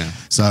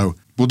 So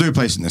we'll do a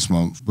placement this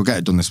month. We'll get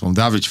it done this month.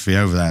 The average fee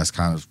over there is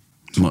kind of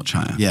much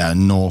higher. Yeah,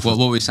 north. What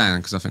were we saying?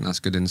 Because I think that's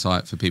good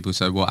insight for people.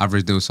 So what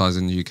average deal size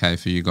in the UK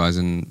for you guys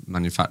in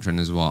manufacturing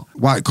is what?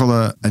 White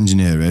collar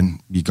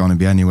engineering, you're going to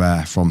be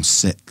anywhere from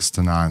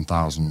 6,000 to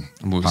 9,000.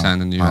 And what are we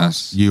saying in the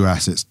US?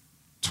 US, it's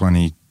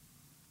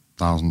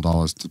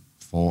 $20,000 to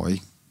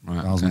 $40,000.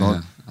 Right, okay,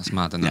 yeah. That's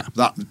mad, isn't it?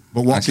 But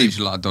what that's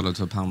usually like $1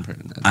 to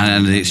 £1.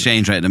 And the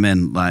exchange rate them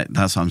in, like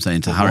that's what I'm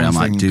saying to Harry. I'm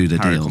like, do the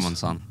Harry, deals. Come on,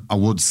 son. I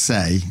would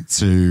say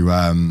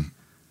to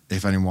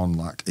if anyone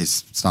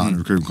is starting a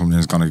recruitment company and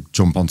is going to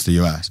jump onto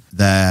the US,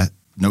 their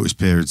notice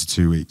periods are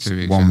 2 weeks,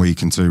 1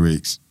 week and 2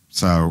 weeks.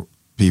 So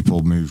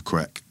people move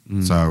quick.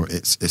 So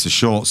it's a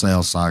short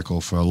sales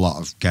cycle for a lot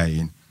of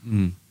gain,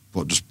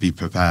 but just be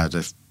prepared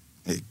if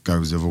it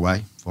goes the other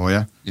way for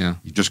you. Yeah,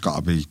 you've just got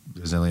to be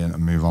resilient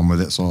and move on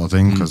with it, sort of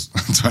thing. Because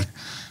I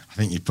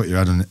think you put your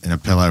head in a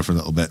pillow for a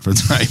little bit for a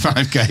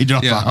 25k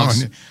drop out.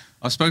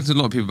 I've spoken to a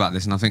lot of people about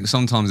this, and I think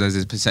sometimes there's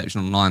this perception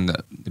online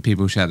that the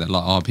people share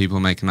that people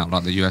making up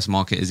like the US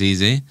market is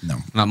easy. No.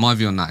 Like my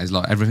view on that is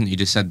like everything you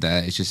just said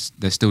there. It's just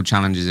there's still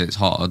challenges. It's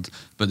hard,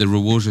 but the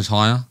reward's just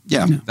higher.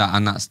 Yeah.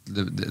 That's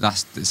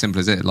as simple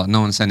as it. Like no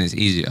one's saying it's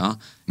easier.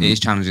 It is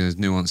challenging. There's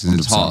nuances. 100%.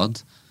 It's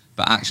hard,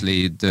 but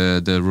actually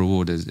the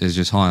reward is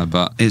just higher.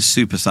 But it's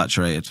super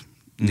saturated.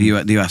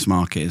 The US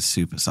market is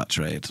super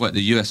saturated. What,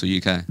 the US or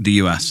UK? The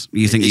US.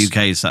 You think the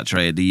UK is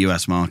saturated? The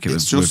US market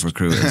with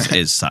recruiters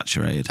is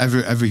saturated.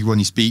 Everyone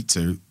you speak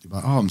to, you're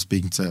like, I'm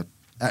speaking to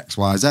X,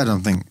 Y, Z. I'm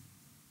thinking,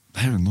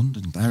 They're in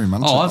London. They're in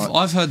Manchester. Oh,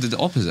 I've heard the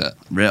opposite.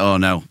 Oh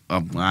no,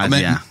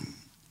 yeah.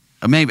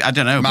 Maybe I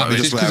don't know. Might But be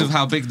Just because of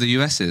how big the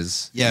US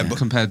is. Yeah, but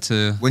compared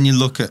to when you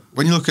look at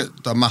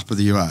the map of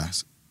the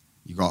US,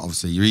 you got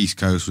obviously your East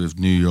Coast with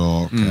New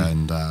York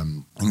and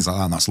things like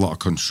that. And that's a lot of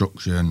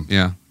construction.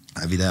 yeah.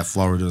 Heavy there.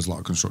 Florida, there's a lot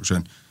of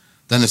construction.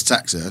 Then there's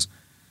Texas.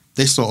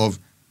 This sort of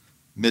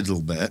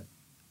middle bit.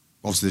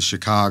 Obviously, there's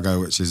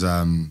Chicago, which is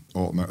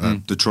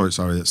Detroit.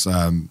 Sorry, it's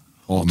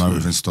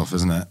automotive and stuff,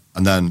 isn't it?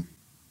 And then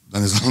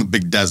there's a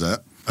big desert,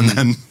 and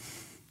then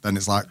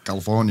it's like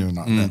California and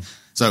that.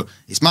 So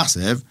it's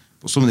massive,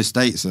 but some of the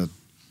states are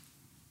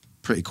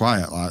pretty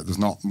quiet. Like there's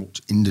not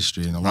much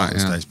industry in a lot of the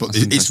states, but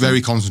it's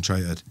very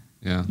concentrated.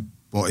 Yeah.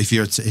 But if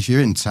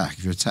you're in tech,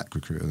 if you're a tech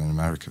recruiter, then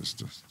America's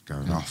just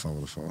going off, I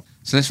would have thought.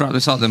 So let's wrap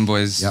this up then,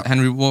 boys. Yep.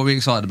 Henry, what are we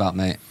excited about,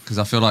 mate? Because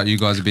I feel like you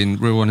guys have been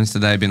real honest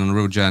today, been on a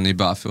real journey,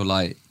 but I feel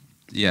like,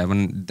 yeah,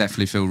 we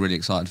definitely feel really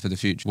excited for the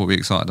future. What are we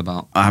excited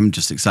about? I'm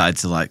just excited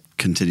to like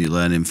continue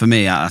learning. For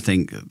me, I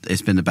think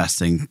it's been the best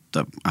thing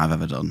that I've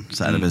ever done,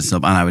 setting a business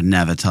up, and I would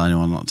never tell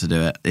anyone not to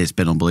do it. It's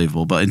been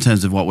unbelievable. But in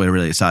terms of what we're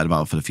really excited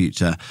about for the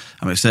future,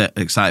 I'm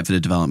excited for the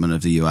development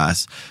of the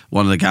US.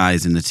 One of the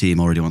guys in the team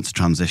already wants to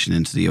transition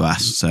into the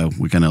US, so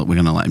we're gonna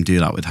let him do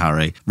that with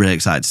Harry. Really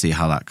excited to see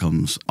how that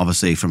comes.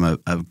 Obviously, from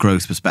a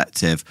growth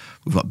perspective,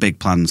 we've got big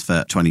plans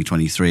for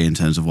 2023 in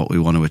terms of what we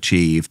want to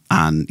achieve.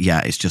 And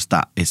yeah, it's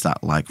that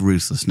like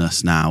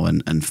ruthlessness now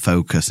and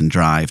focus and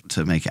drive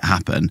to make it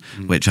happen,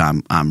 which I'm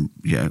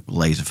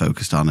laser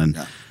focused on.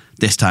 And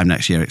this time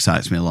next year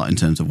excites me a lot in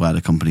terms of where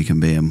the company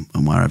can be and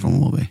where everyone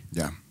will be.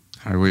 Yeah.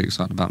 How are we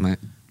excited about, mate?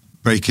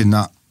 Breaking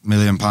that £1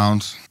 million.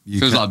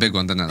 Feels like a big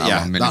one, doesn't it?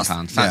 That £1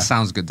 million. That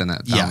sounds good, doesn't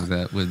it?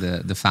 Yeah. With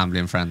the family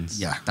and friends.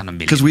 Yeah. Done $1 million.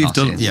 Because we've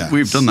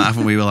done that,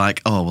 haven't we? We're like,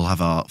 oh, we'll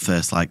have our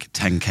first like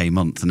 10k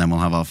month, and then we'll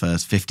have our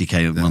first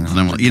 50k month,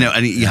 and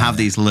then you have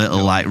these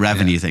little like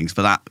revenue things.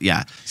 But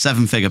that,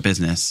 7-figure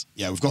business.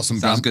 Yeah, we've got some.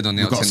 Sounds good on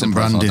the. We've got some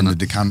branding in the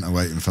decanter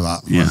waiting for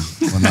that.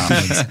 When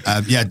that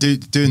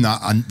happens. Doing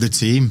that, and the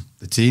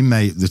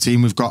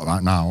team we've got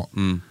right now,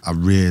 I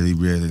really,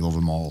 really love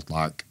them all.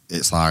 Like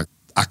it's like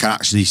I can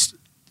actually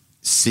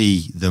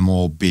see them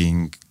all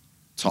being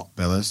top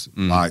billers.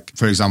 Like,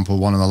 for example,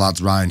 one of the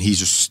lads, Ryan, he's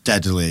just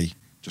steadily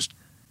just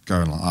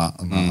going like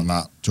that and that and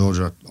that.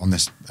 Georgia, on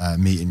this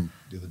meeting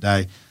the other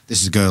day,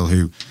 this is a girl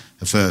who,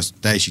 the first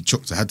day, she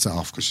chucked her headset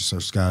off because she's so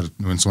scared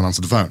when someone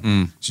answered the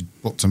phone. She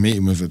booked a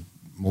meeting with a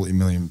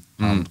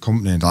multi-million-pound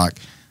company, like,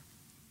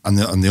 and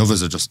the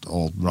others are just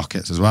all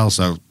rockets as well.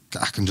 So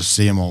I can just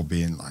see them all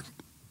being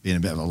a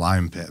bit of a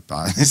lion pit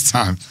by this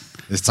time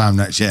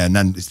next year, and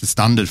then it's the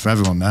standard for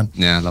everyone then.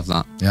 Yeah, I love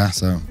that. Yeah,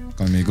 so it's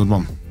going to be a good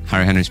one.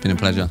 Harry Henry, it's been a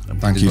pleasure.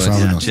 Thank you for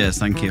having us. Cheers,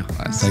 thank you.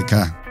 Take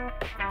care.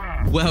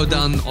 Well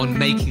done on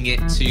making it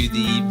to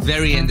the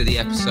very end of the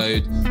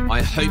episode.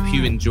 I hope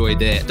you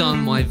enjoyed it. I've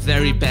done my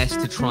very best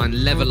to try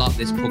and level up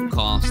this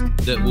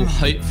podcast that will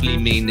hopefully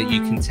mean that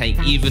you can take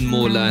even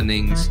more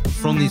learnings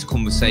from these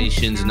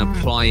conversations and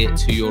apply it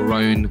to your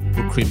own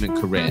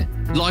recruitment career.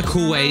 Like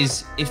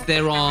always, if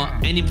there are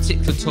any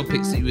particular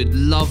topics that you would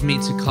love me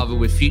to cover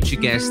with future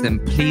guests,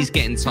 then please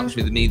get in touch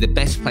with me. The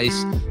best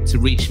place to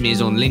reach me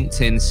is on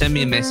LinkedIn. Send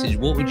me a message.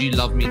 What would you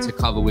love me to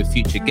cover with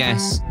future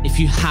guests? If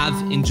you have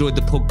enjoyed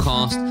the podcast,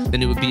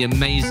 then it would be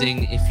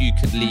amazing if you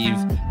could leave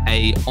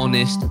a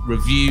honest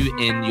review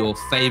in your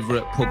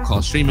favorite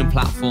podcast streaming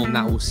platform.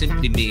 That will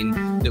simply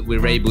mean that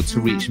we're able to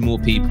reach more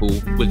people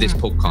with this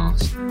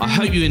podcast. I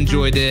hope you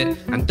enjoyed it,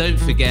 and don't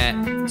forget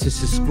to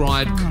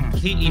subscribe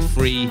completely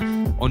free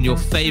on your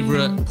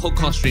favorite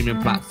podcast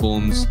streaming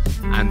platforms,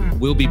 and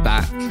we'll be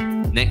back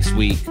next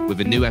week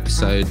with a new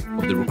episode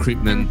of the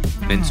Recruitment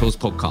Mentors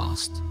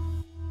Podcast.